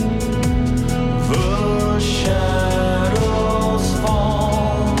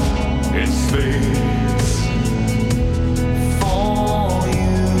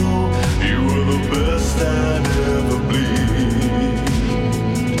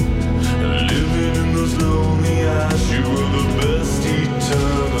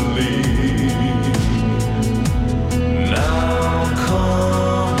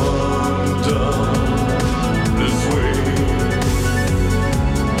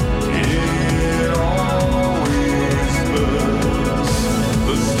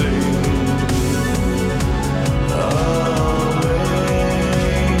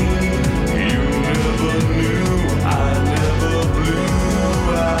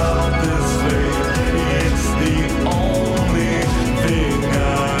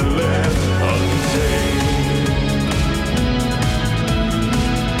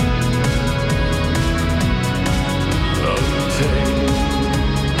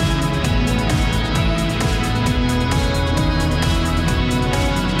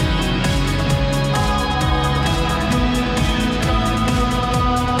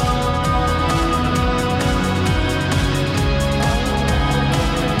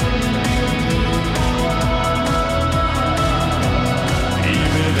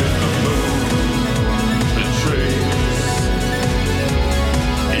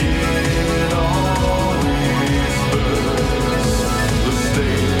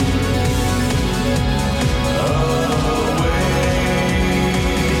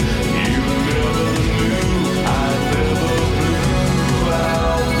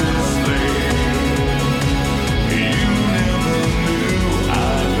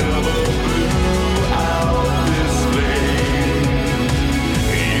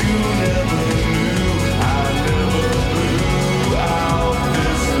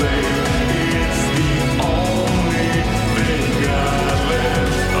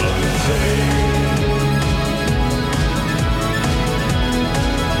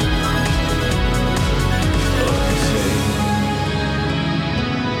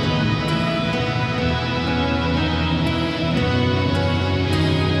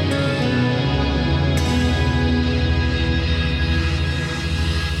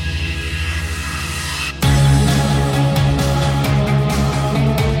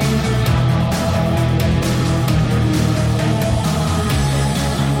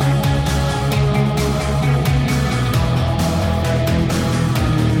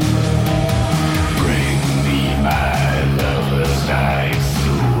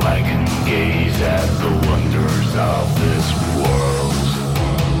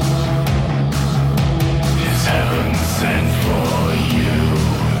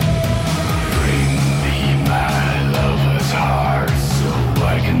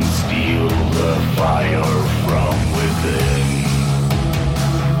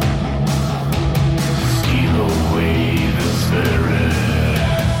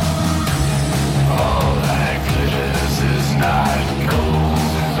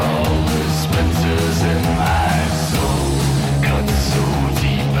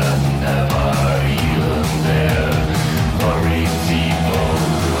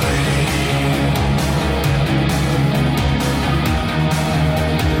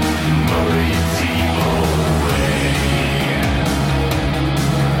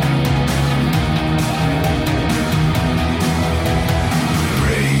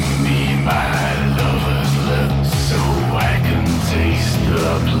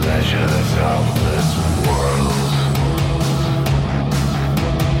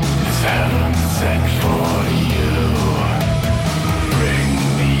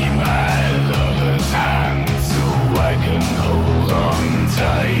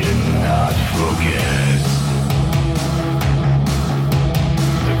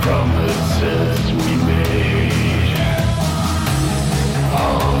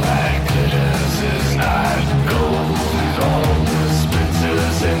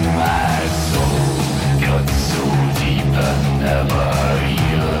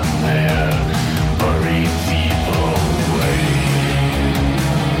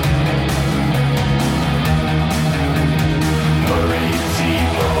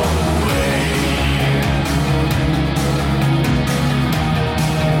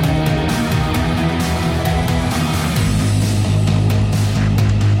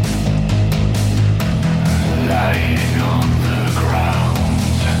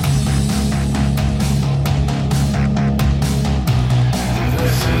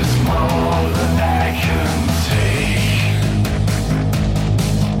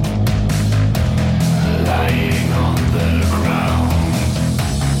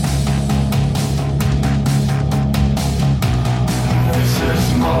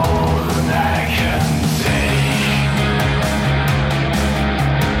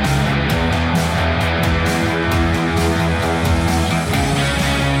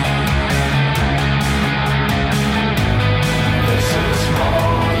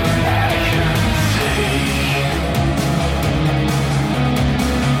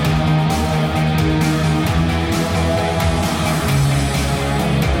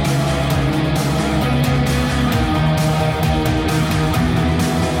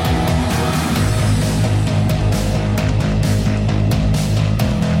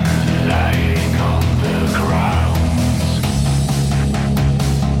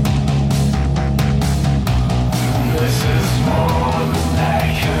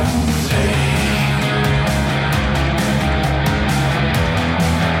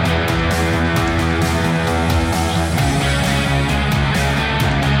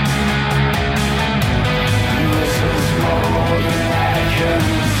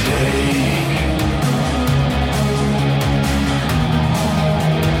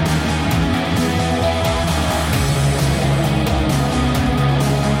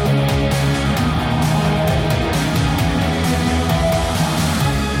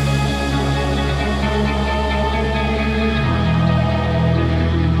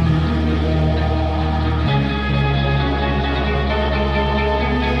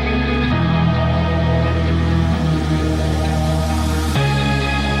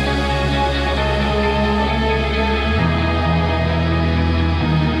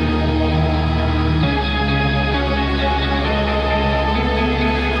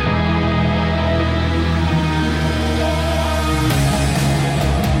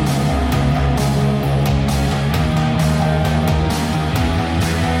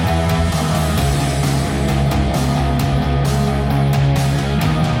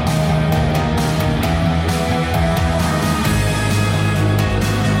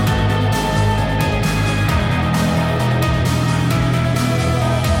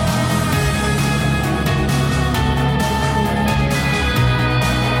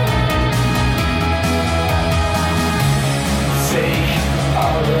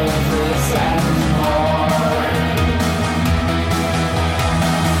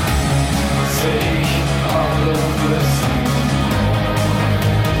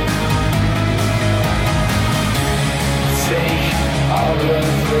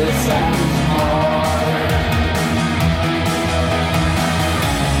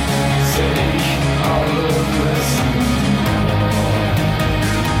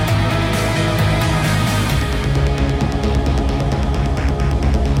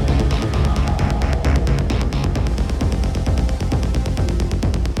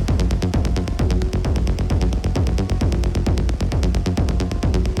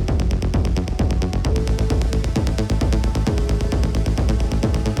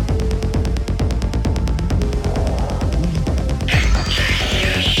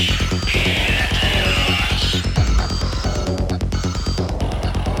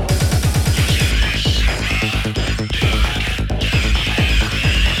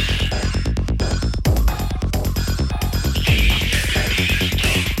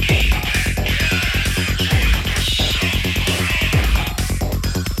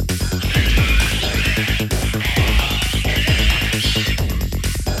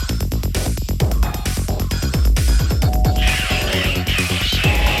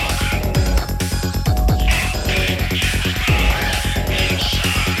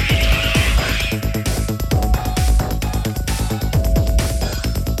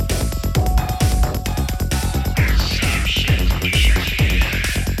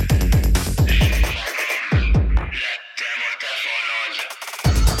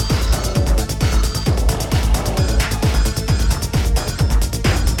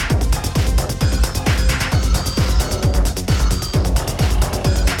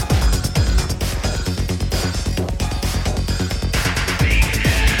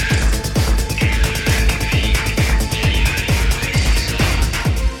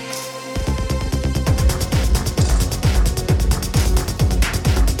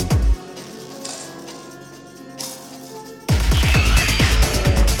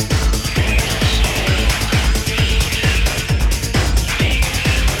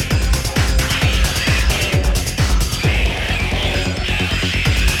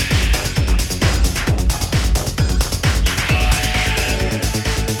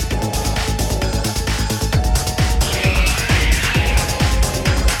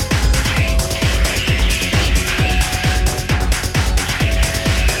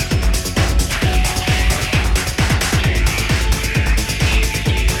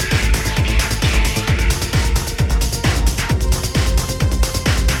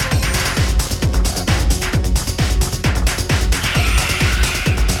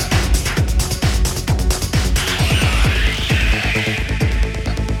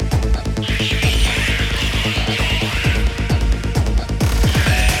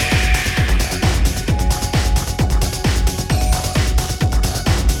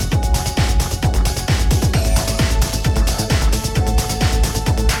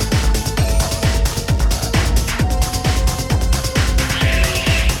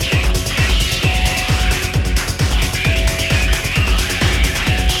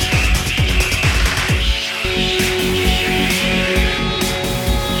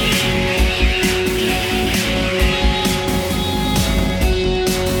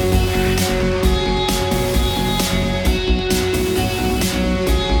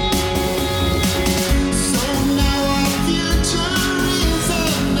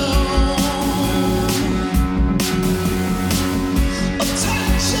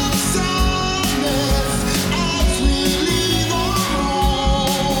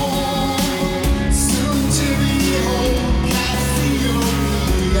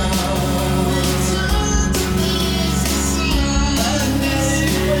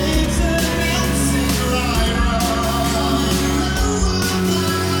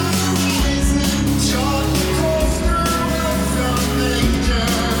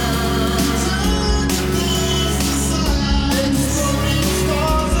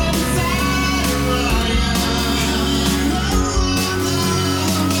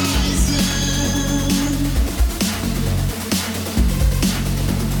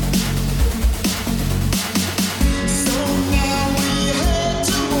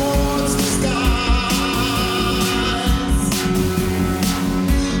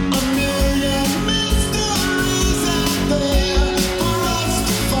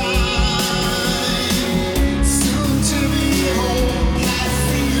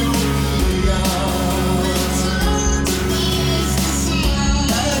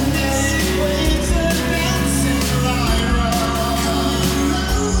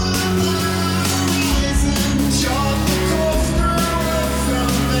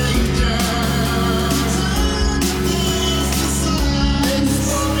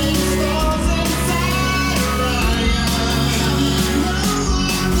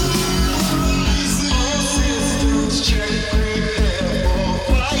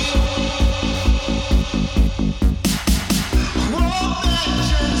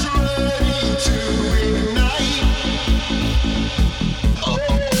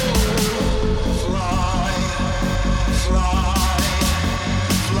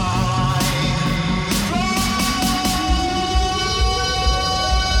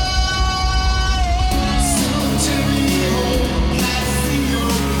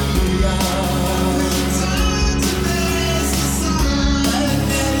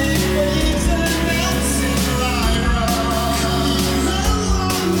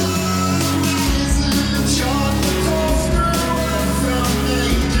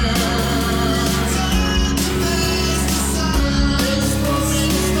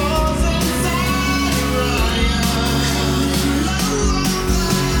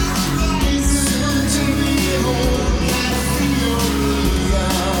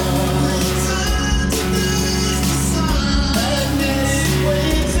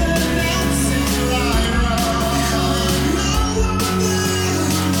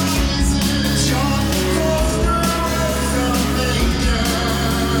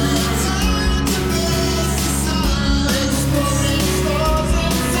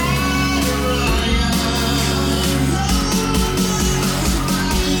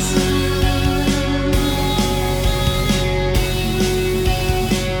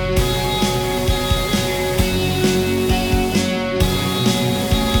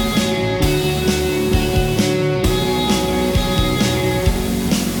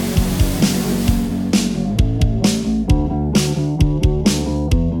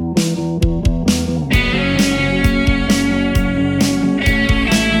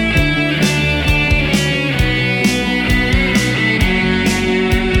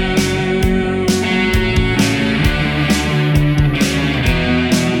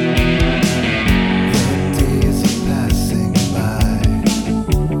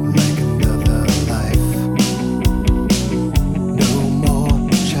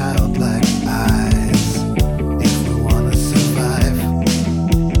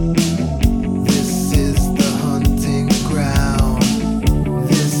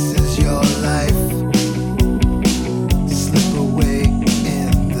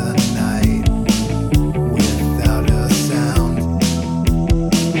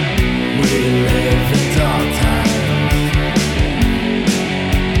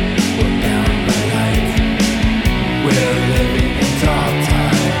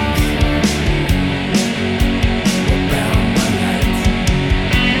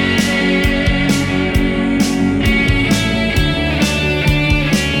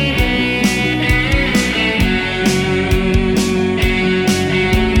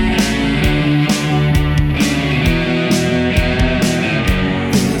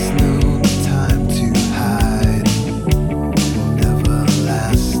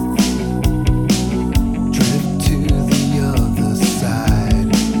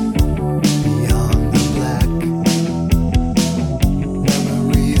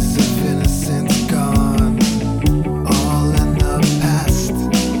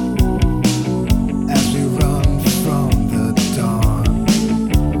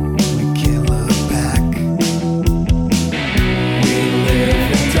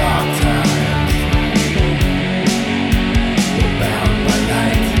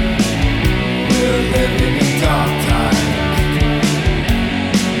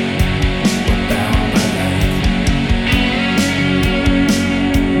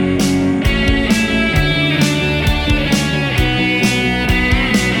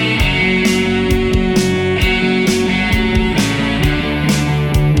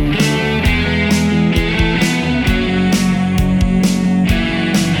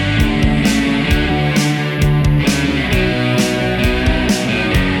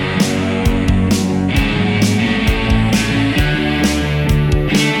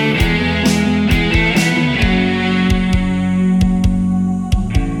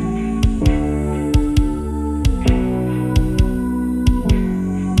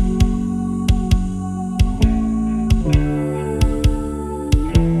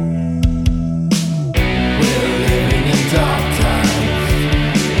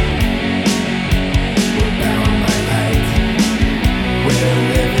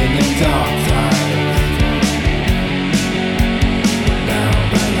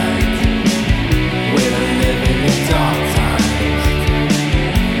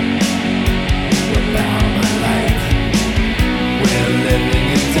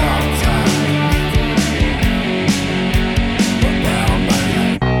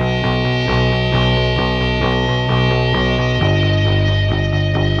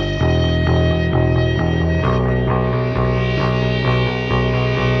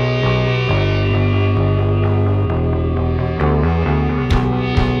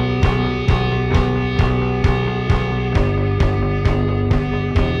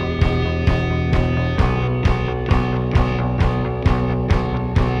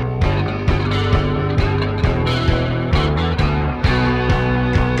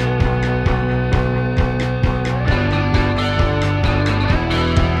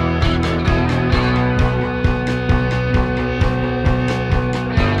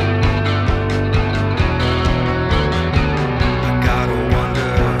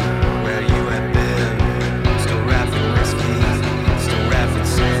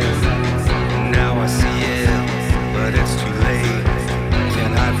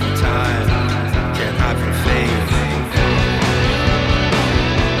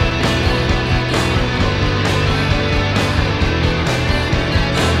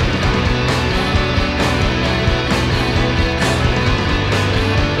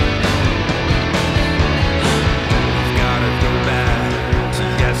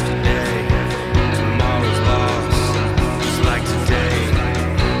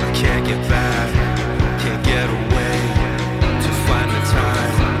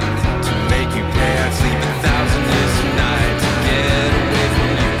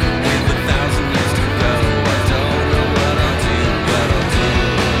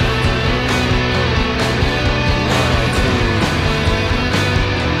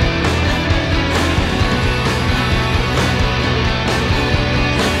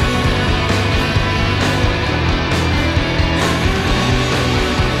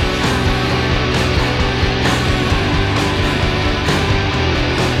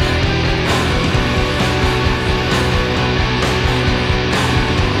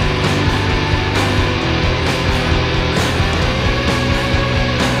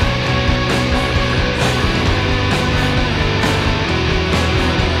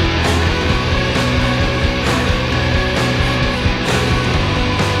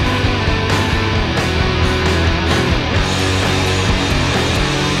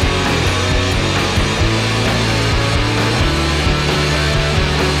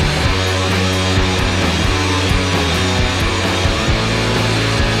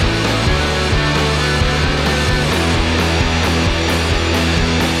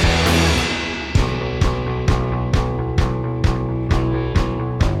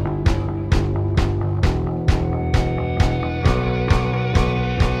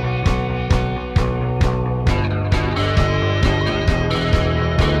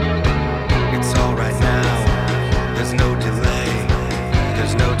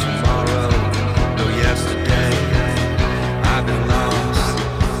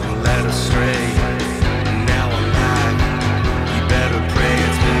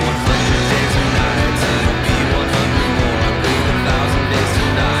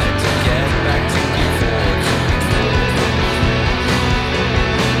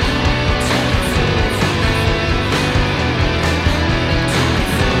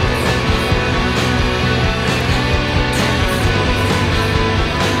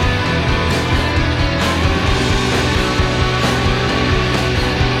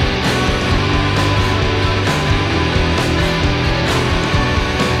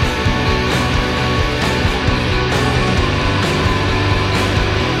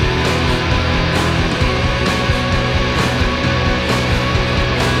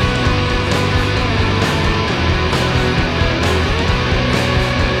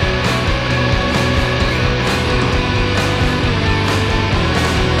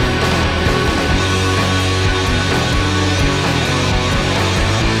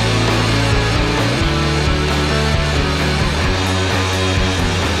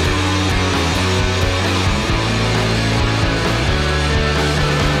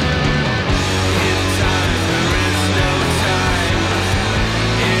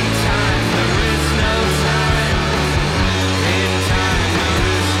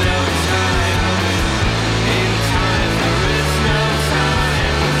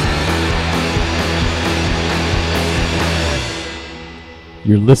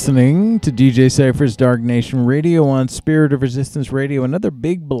You're listening to DJ Cypher's Dark Nation Radio on Spirit of Resistance Radio. Another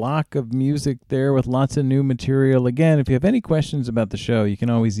big block of music there with lots of new material. Again, if you have any questions about the show, you can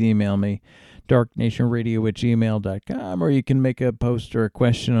always email me, darknationradio@gmail.com, or you can make a post or a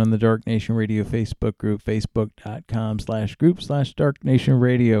question on the Dark Nation Radio Facebook group,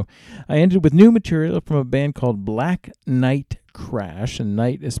 facebook.com/group/darknationradio. I ended with new material from a band called Black Knight Crash, and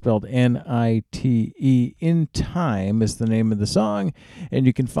Night is spelled N-I-T-E. In Time is the name of the song, and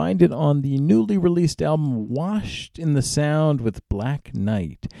you can find it on the newly released album Washed in the Sound with Black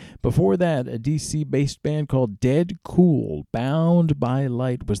Knight. Before that, a DC-based band called Dead Cool, Bound by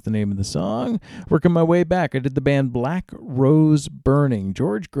Light was the name of the song. Working my way back, I did the band Black Rose Burning.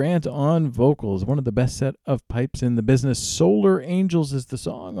 George Grant on vocals, one of the best set of pipes in the business. Solar Angels is the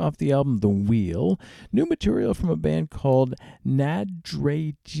song off the album The Wheel. New material from a band called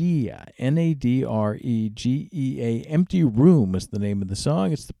Nadregia, N-A-D-R-E-G-E-A. Empty Room was the name of the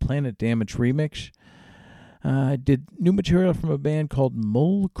song. It's the Planet Damage remix. I did new material from a band called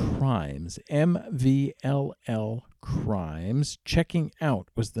Mull Crimes, M-V-L-L Crimes. Checking Out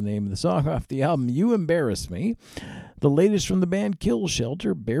was the name of the song off the album You Embarrass Me. The latest from the band Kill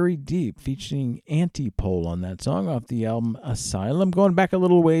Shelter, Buried Deep, featuring Antipole on that song off the album Asylum. Going back a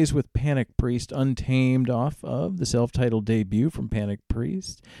little ways with Panic Priest, Untamed off of the self-titled debut from Panic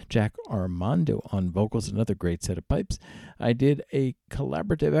Priest. Jack Armando on vocals, another great set of pipes. I did a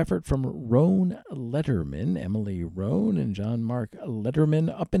collaborative effort from Roan Letterman, Emily Roan and John Mark Letterman,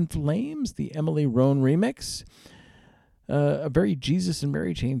 Up in Flames, the Emily Roan remix. A very Jesus and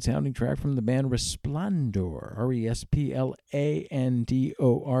Mary Chain sounding track from the band Resplendor, R-E-S-P-L-A-N-D-O-R.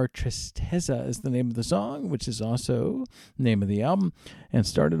 Tristeza is the name of the song, which is also the name of the album. And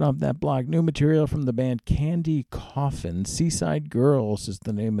started off that block, new material from the band Candy Coffin. Seaside Girls is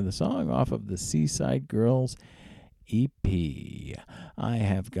the name of the song off of the Seaside Girls EP. I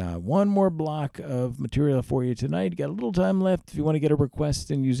have got one more block of material for you tonight. Got a little time left if you want to get a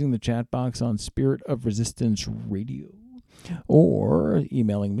request in using the chat box on Spirit of Resistance Radio, or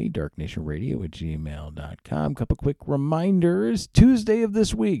emailing me, darknationradio@gmail.com. Couple quick reminders. Tuesday of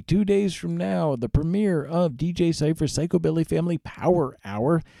this week, 2 days from now, the premiere of DJ Cypher's Psychobilly Family Power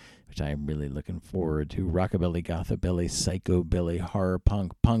Hour, which I'm really looking forward to. Rockabilly, gothabilly, psychobilly, horror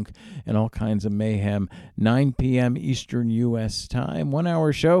punk, and all kinds of mayhem. 9 p.m. Eastern U.S. time. 1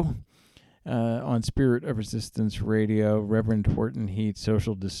 hour show on Spirit of Resistance Radio. Reverend Horton Heat,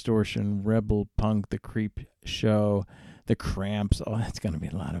 Social Distortion, Rebel Punk, The Creep Show, The Cramps. Oh, that's going to be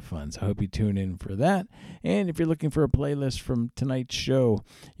a lot of fun, so I hope you tune in for that. And if you're looking for a playlist from tonight's show,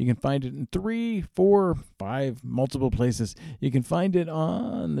 you can find it in 3, 4, 5 multiple places. You can find it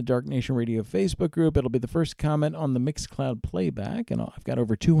on the Dark Nation Radio Facebook group. It'll be the first comment on the Mixcloud playback, and I've got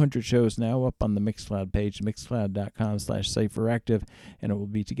over 200 shows now up on the Mixcloud page, mixcloud.com/cypheractive, and it will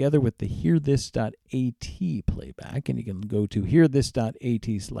be together with the hearthis.at playback, and you can go to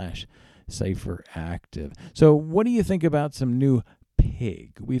hearthis.at/Cypher Active. So what do you think about some new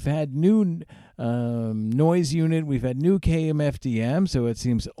Pig? We've had new Noise Unit, we've had new KMFDM, so it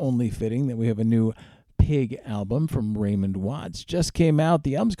seems only fitting that we have a new Pig album from Raymond Watts. Just came out.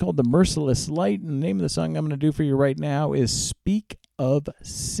 The album's called The Merciless Light, and the name of the song I'm going to do for you right now is Speak of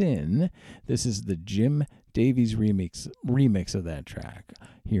Sin. This is the Jim Davies remix of that track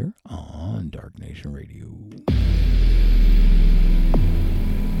here on Dark Nation Radio.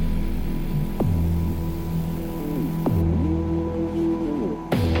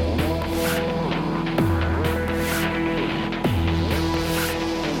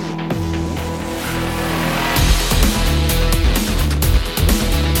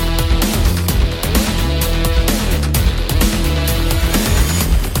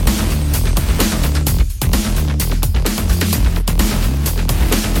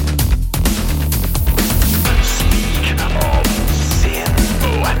 Speak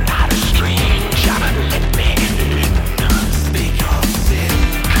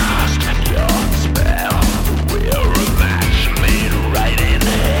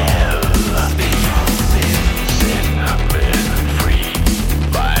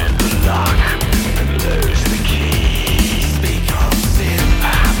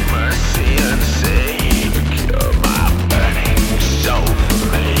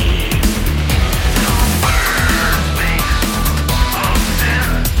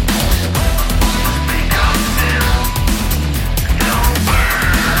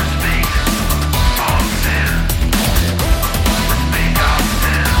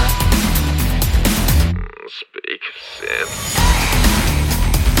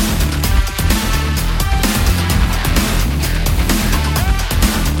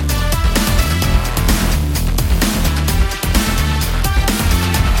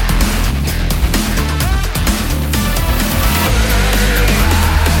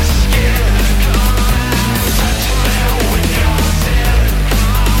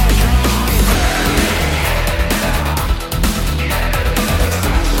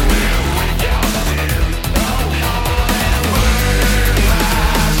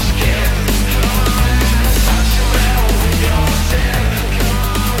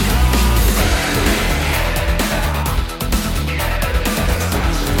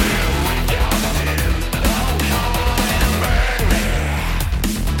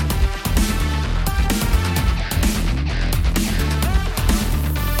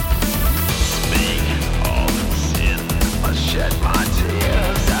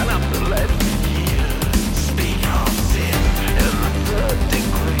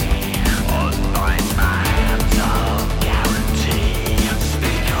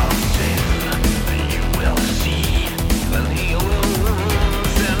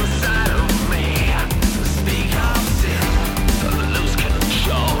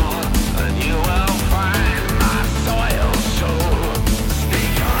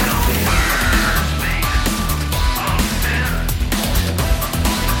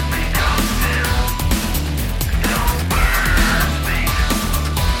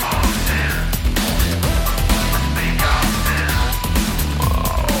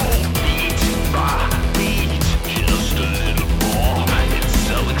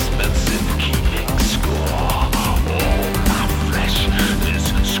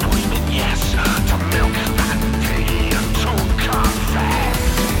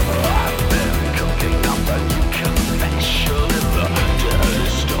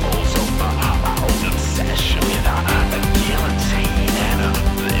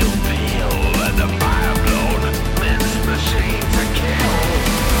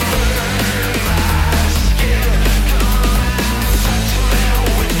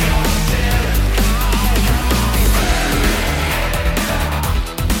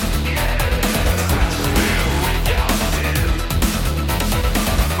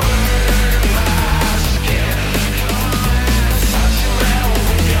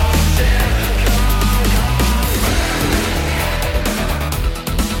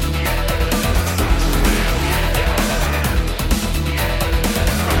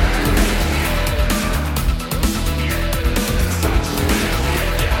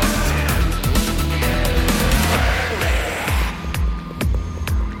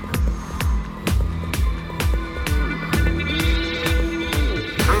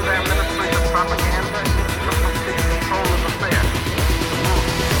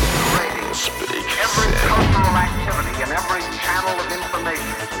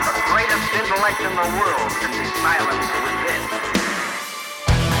The greatest intellect in the world can be silenced with this.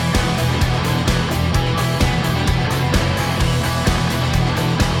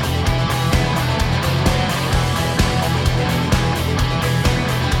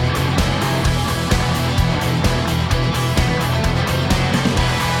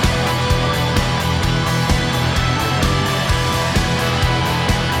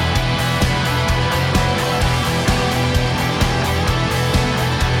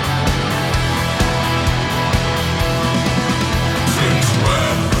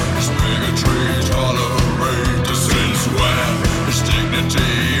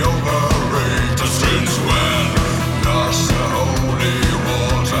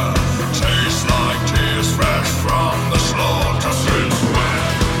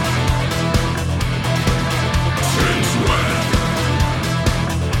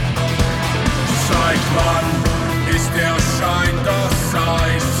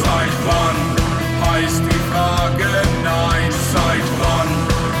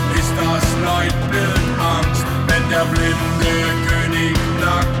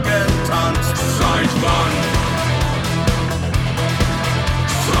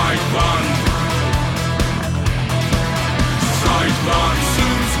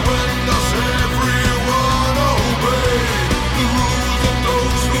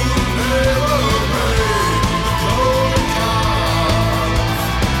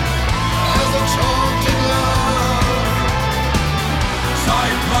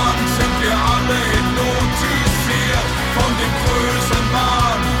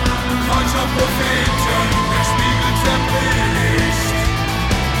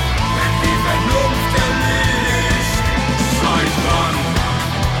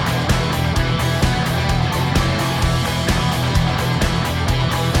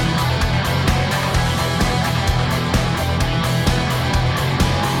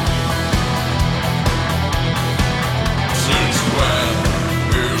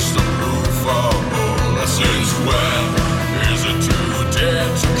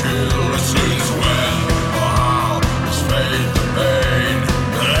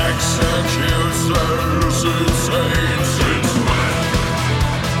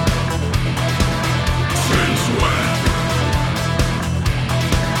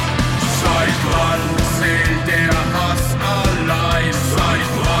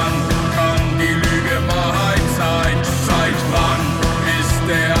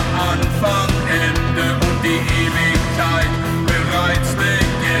 Anfang, Ende und die Ewigkeit bereits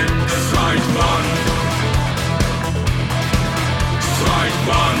Legende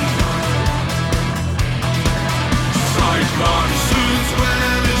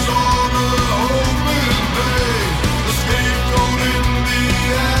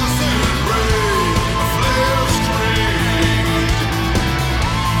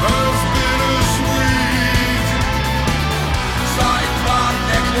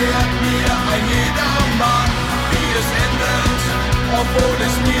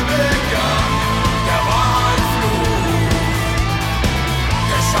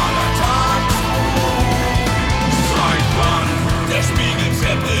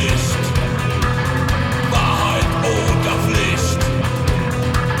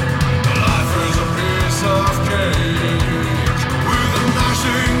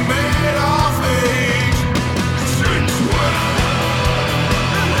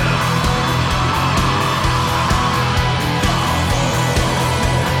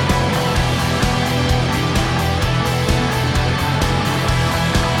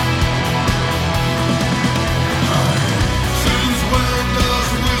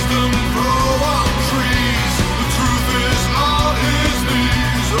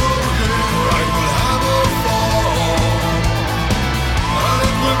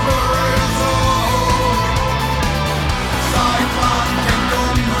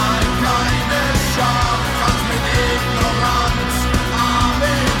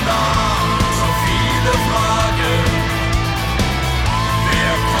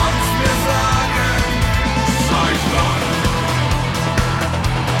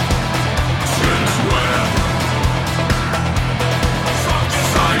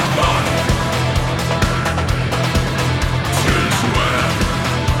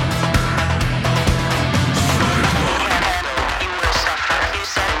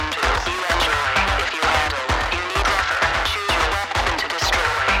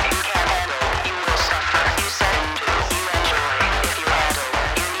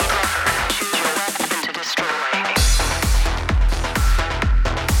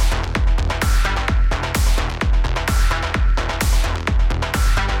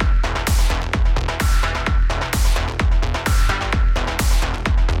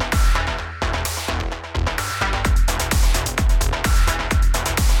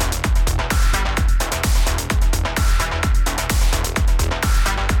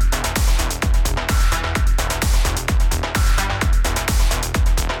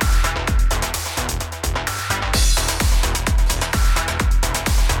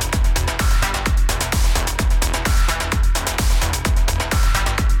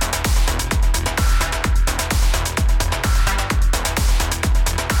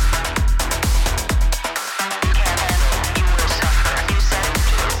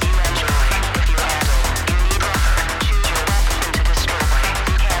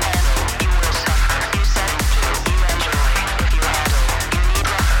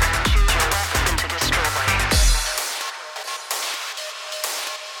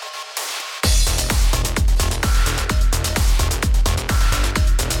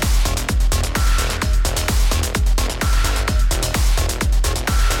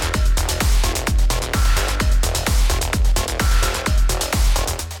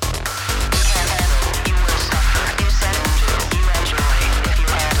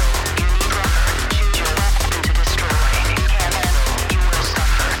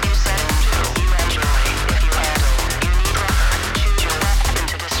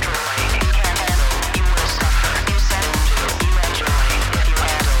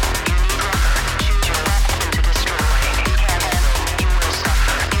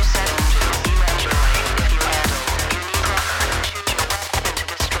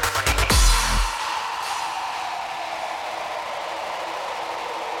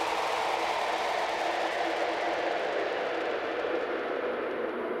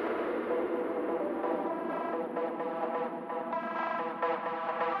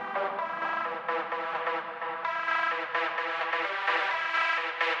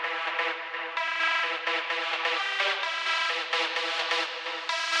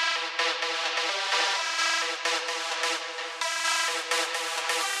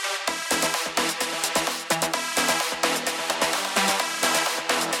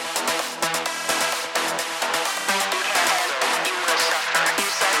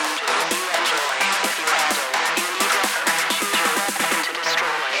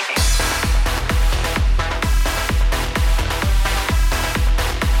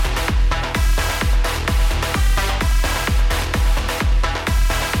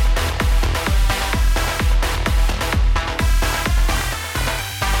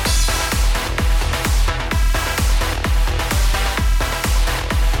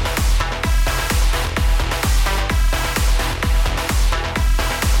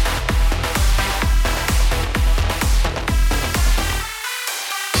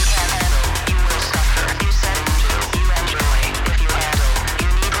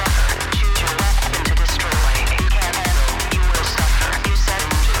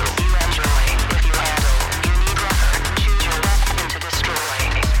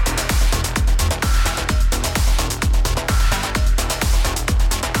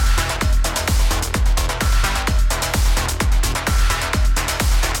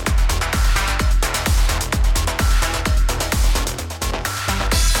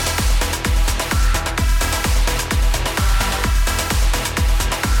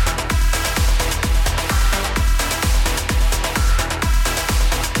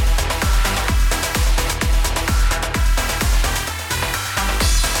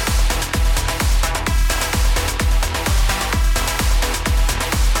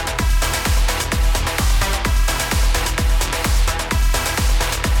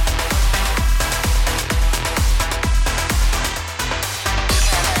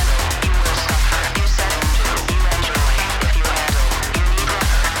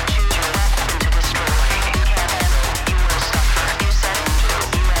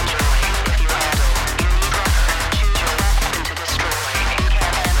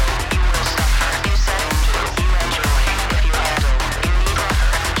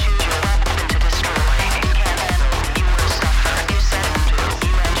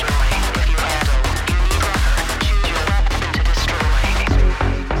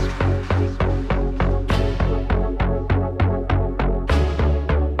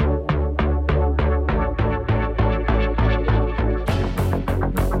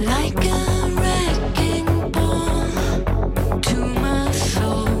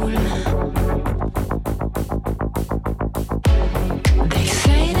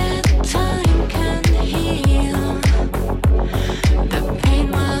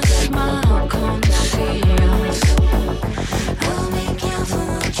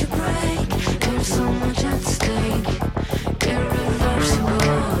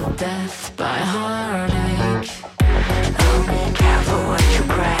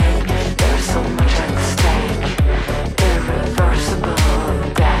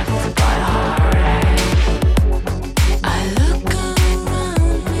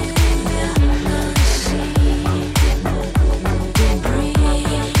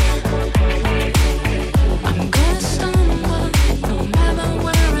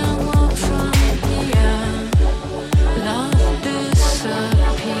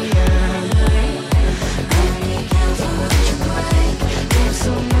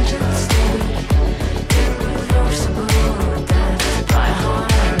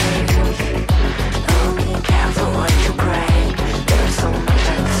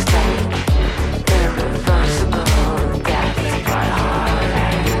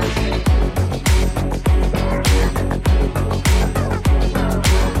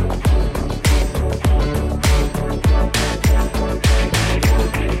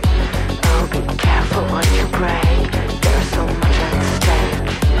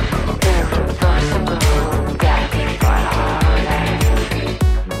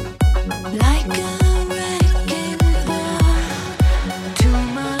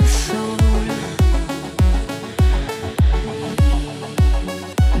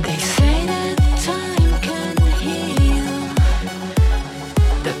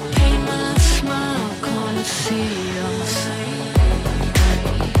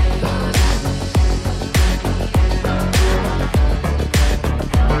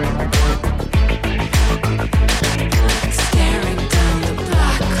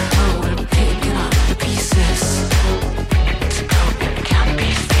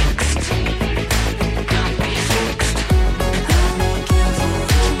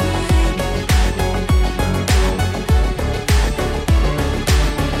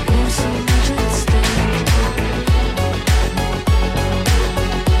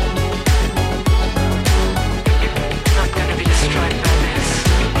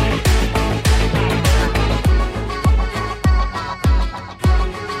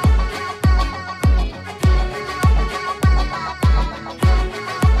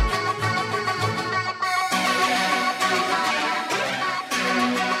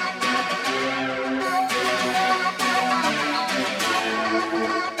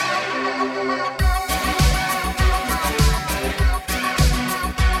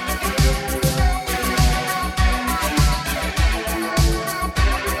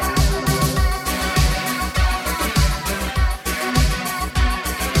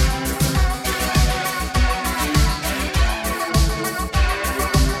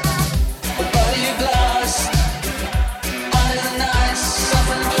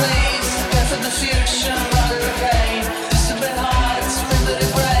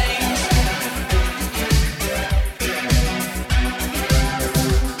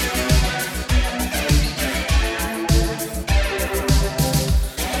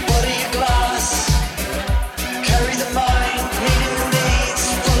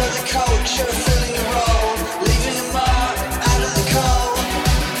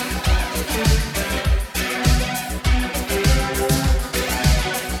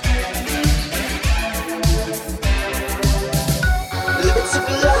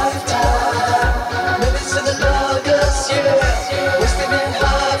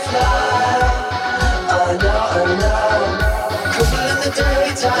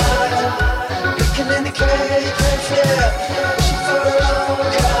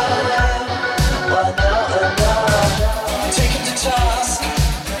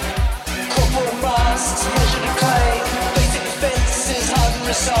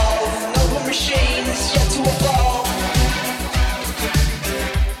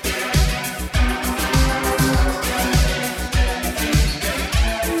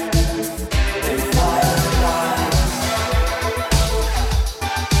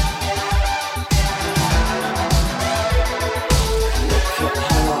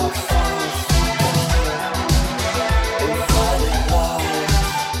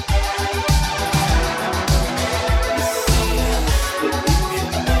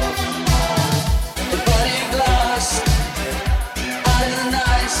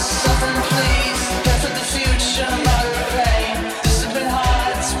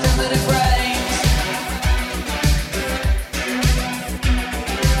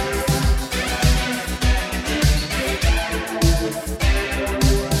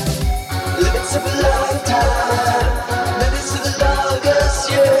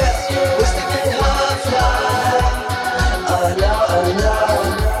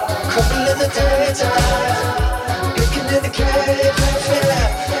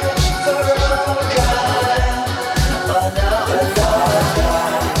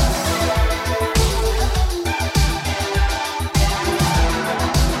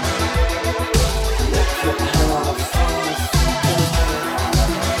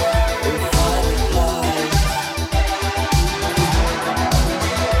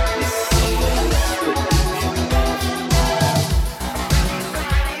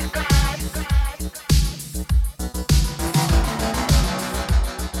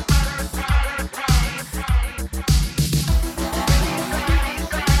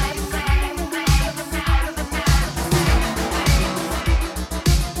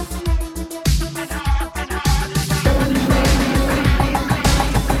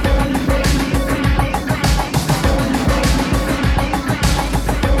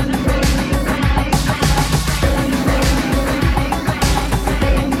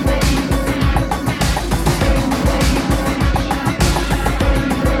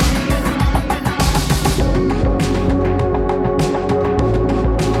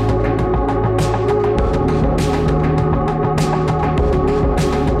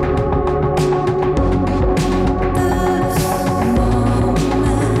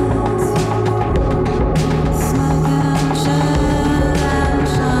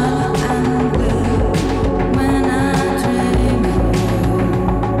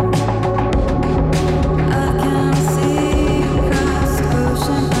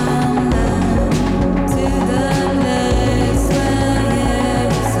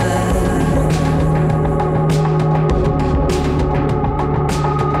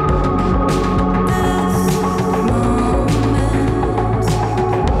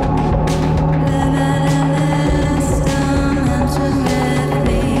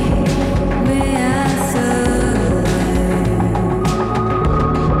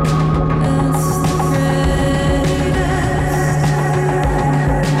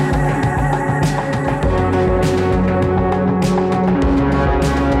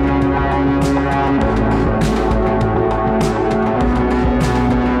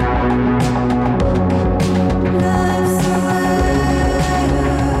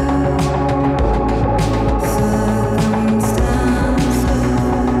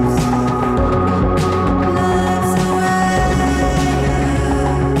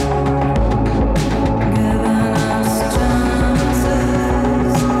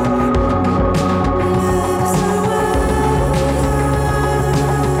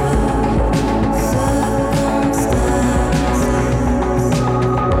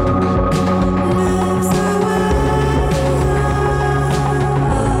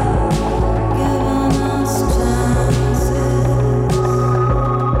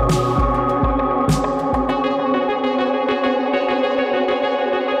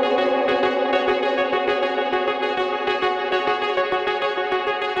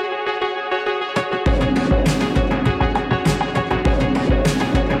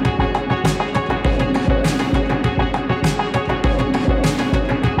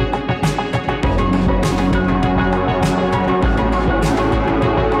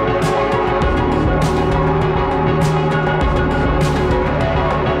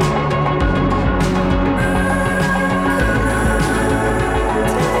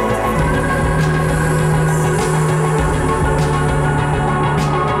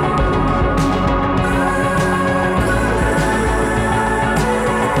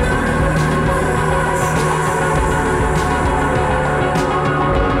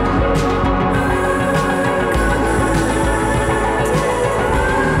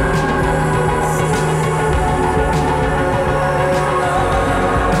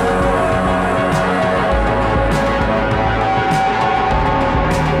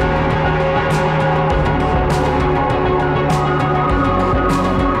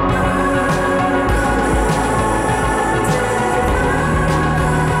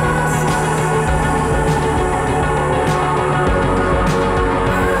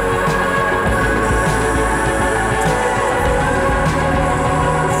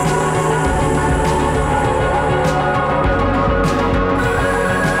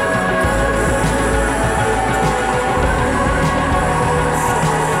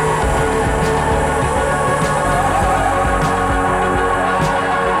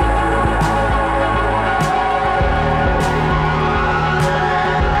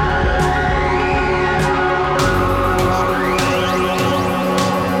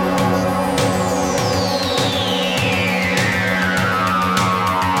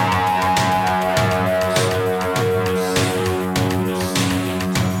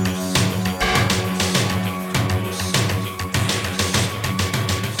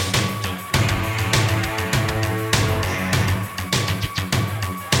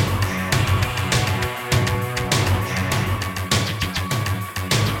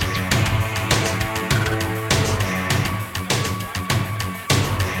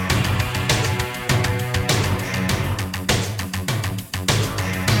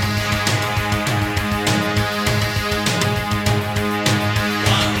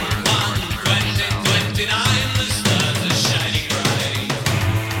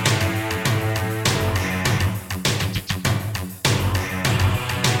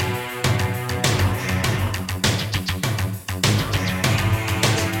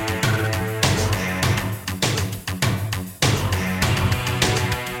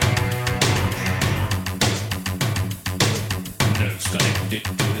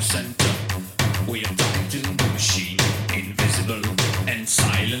the center. We are talking to the machine, invisible and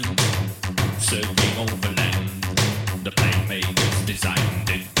silent, circling over land. The plane makers designed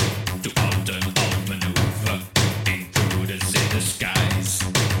it to alter, outmaneuver. Intruders in the skies,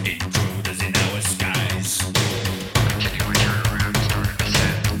 intruders in our skies.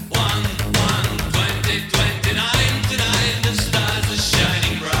 1-1-20-29, tonight the stars are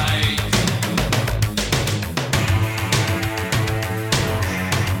shining bright.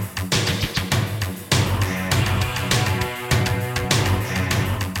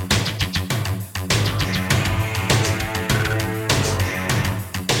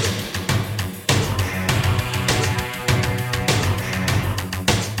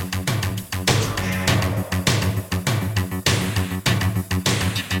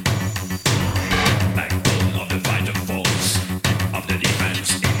 Backbone of the vital force of the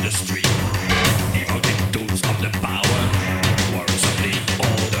defense industry, devoted tools of the power, warriors of the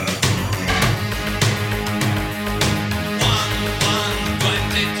order.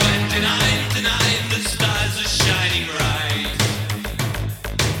 1-1-20-29, tonight the stars are shining bright.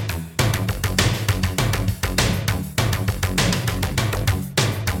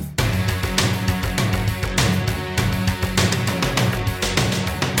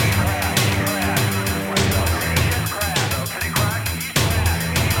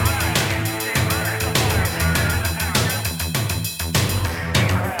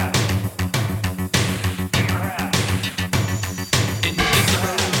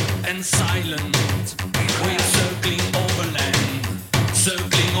 Invisible and silent, we're circling over land,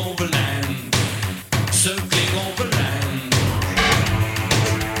 circling over land, circling over land.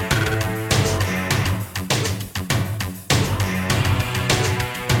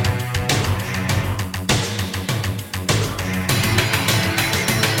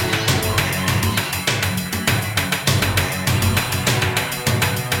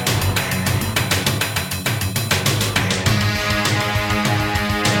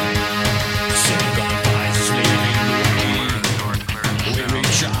 Silicon flies sailing away. We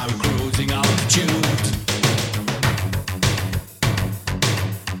reach our cruising altitude.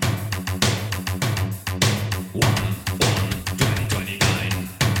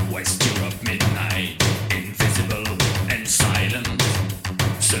 1-1-20-29, West Europe midnight, invisible and silent,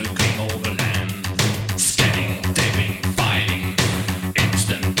 circling over land, scanning, taping, fighting,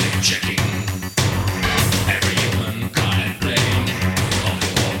 instantly checking. Every humankind plane of the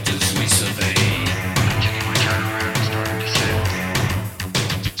waters we survey.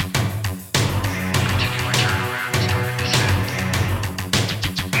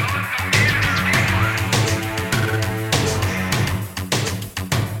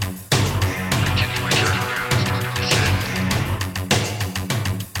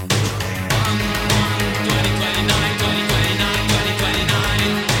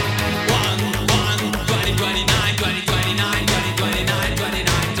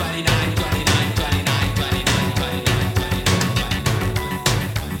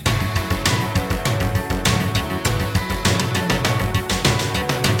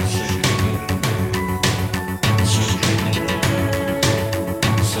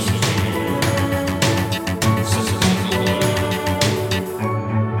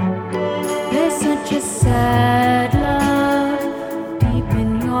 There's such a sad love deep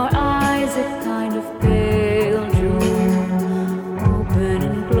in your eyes, a kind of pale dream, open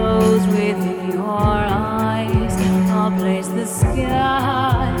and close within your eyes. I'll place the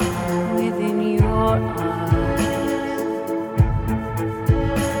sky within your eyes.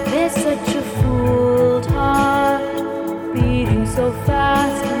 There's such a fooled heart beating so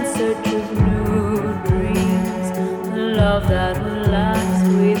fast in search of new dreams, a love that will last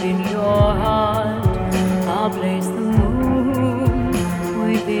within your heart. I'll place the moon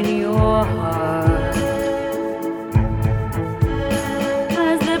within your heart.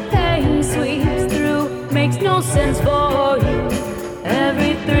 As the pain sweeps through, makes no sense for you.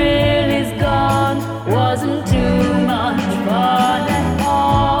 Every thrill is gone, wasn't too much fun at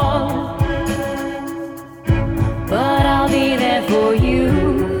all. But I'll be there for you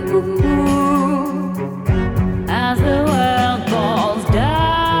as the world falls down.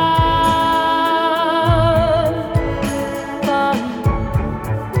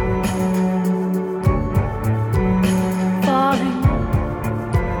 Falling,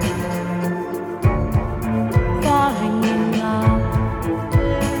 falling in love.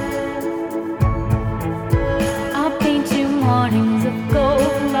 I'll paint you mornings of gold.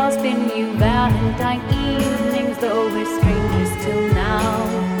 I'll spin you Valentine evenings, though we're strangers till now.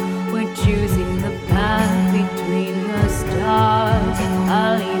 We're choosing the path between the stars.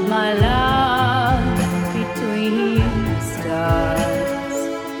 I'll leave my love between the stars.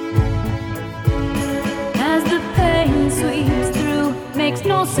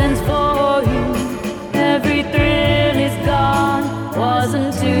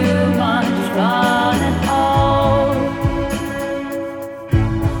 too much fun at all.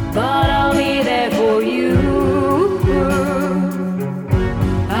 But I'll be there for you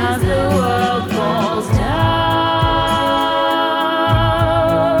as the world falls down.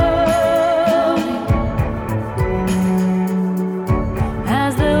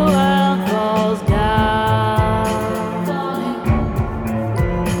 As the world falls down. Falling.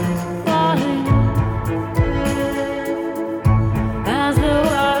 As the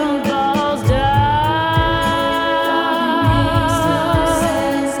world falls down.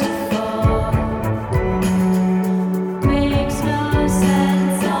 Makes no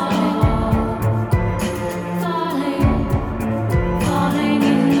sense at all. Falling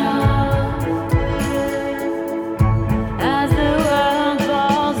in love. As the world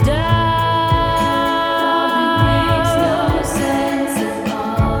falls down. Makes no sense at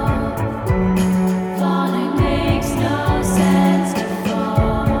all. Falling makes no sense to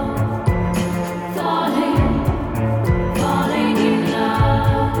fall. Falling in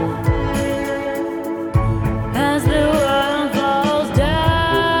love. As the world falls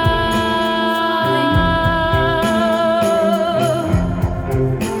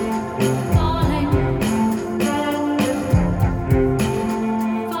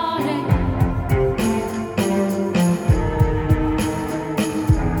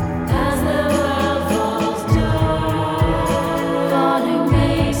falling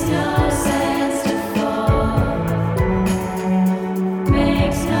makes no sense to fall.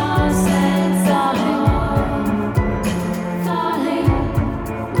 Makes no sense at all.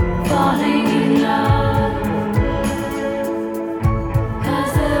 Falling in love.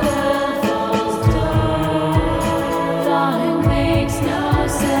 As the world falls down. Falling makes no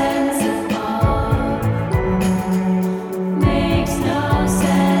sense at all. Makes no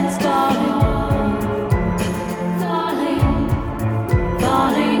sense, darling.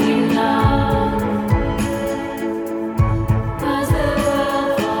 Falling in love. As the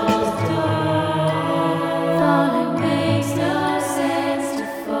world falls down. Falling makes no sense to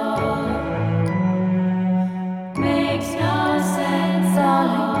fall. Makes no sense at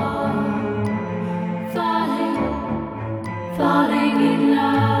all. Falling in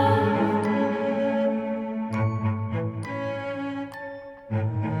love.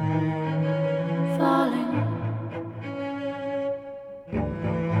 Falling.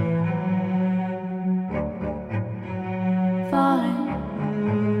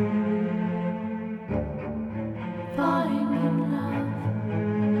 Falling in love.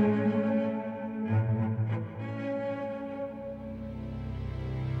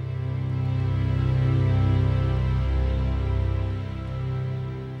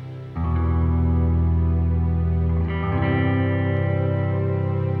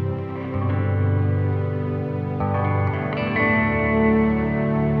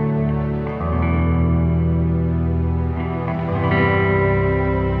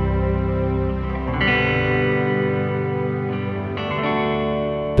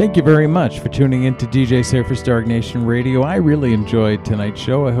 Thank you very much for tuning in to DJ Cypher's Dark Nation Radio. I really enjoyed tonight's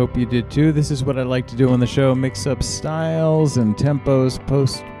show. I hope you did too. This is what I like to do on the show, mix up styles and tempos,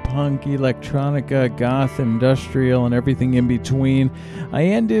 post-punk, electronica, goth, industrial, and everything in between. I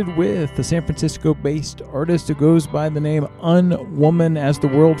ended with a San Francisco-based artist who goes by the name Unwoman As the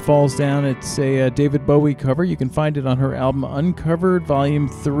World Falls Down. It's a David Bowie cover. You can find it on her album Uncovered Volume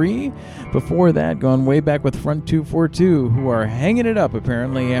 3. Before that, gone way back with Front 242, who are hanging it up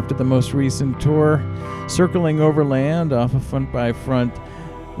apparently after the most recent tour, Circling Overland off of Front by Front.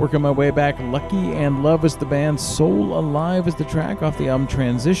 Working my way back, Lucky and Love is the band, Soul Alive is the track off the album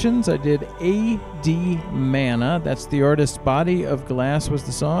Transitions. I did A.D. Mana, that's the artist. Body of Glass was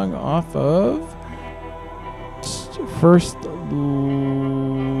the song off of First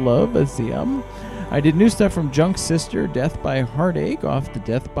Love is the album. I did new stuff from Junk Sister, Death by Heartache off the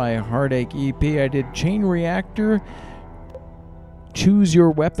Death by Heartache EP. I did Chain Reactor, Choose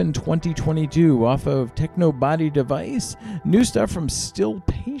Your Weapon 2022 off of Techno Body Device. New stuff from Still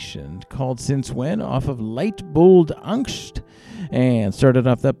Patient called Since When off of Light Bold Angst. And started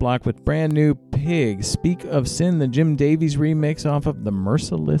off that block with brand new Pig, Speak of Sin, the Jim Davies remix off of The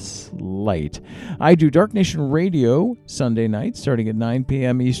Merciless Light. I do Dark Nation Radio Sunday night starting at 9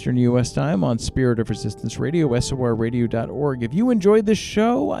 p.m. Eastern U.S. time on Spirit of Resistance Radio, sorradio.org. If you enjoyed this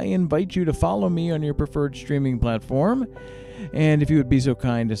show, I invite you to follow me on your preferred streaming platform. And if you would be so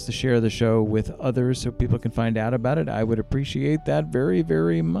kind as to share the show with others so people can find out about it, I would appreciate that very,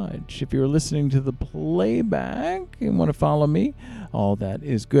 very much. If you're listening to the playback and want to follow me, all that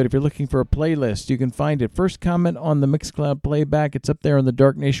is good. If you're looking for a playlist, you can find it. First comment on the Mixcloud playback. It's up there on the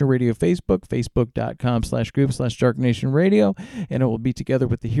Dark Nation Radio Facebook, facebook.com/group/Dark Nation Radio, and it will be together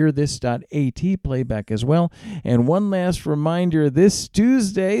with the hearthis.at playback as well. And one last reminder, this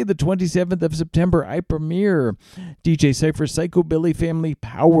Tuesday, the 27th of September, I premiere DJ Cypher's Psychobilly Family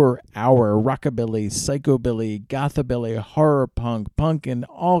Power Hour, rockabilly, psychobilly, gothabilly, horror punk, and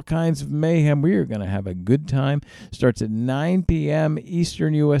all kinds of mayhem. We are going to have a good time. Starts at 9 p.m.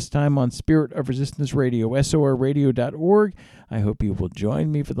 Eastern U.S. time on Spirit of Resistance Radio, sorradio.org. I hope you will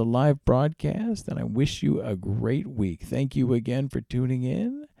join me for the live broadcast, and I wish you a great week. Thank you again for tuning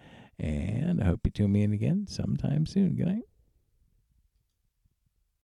in, and I hope you tune me in again sometime soon. Good night.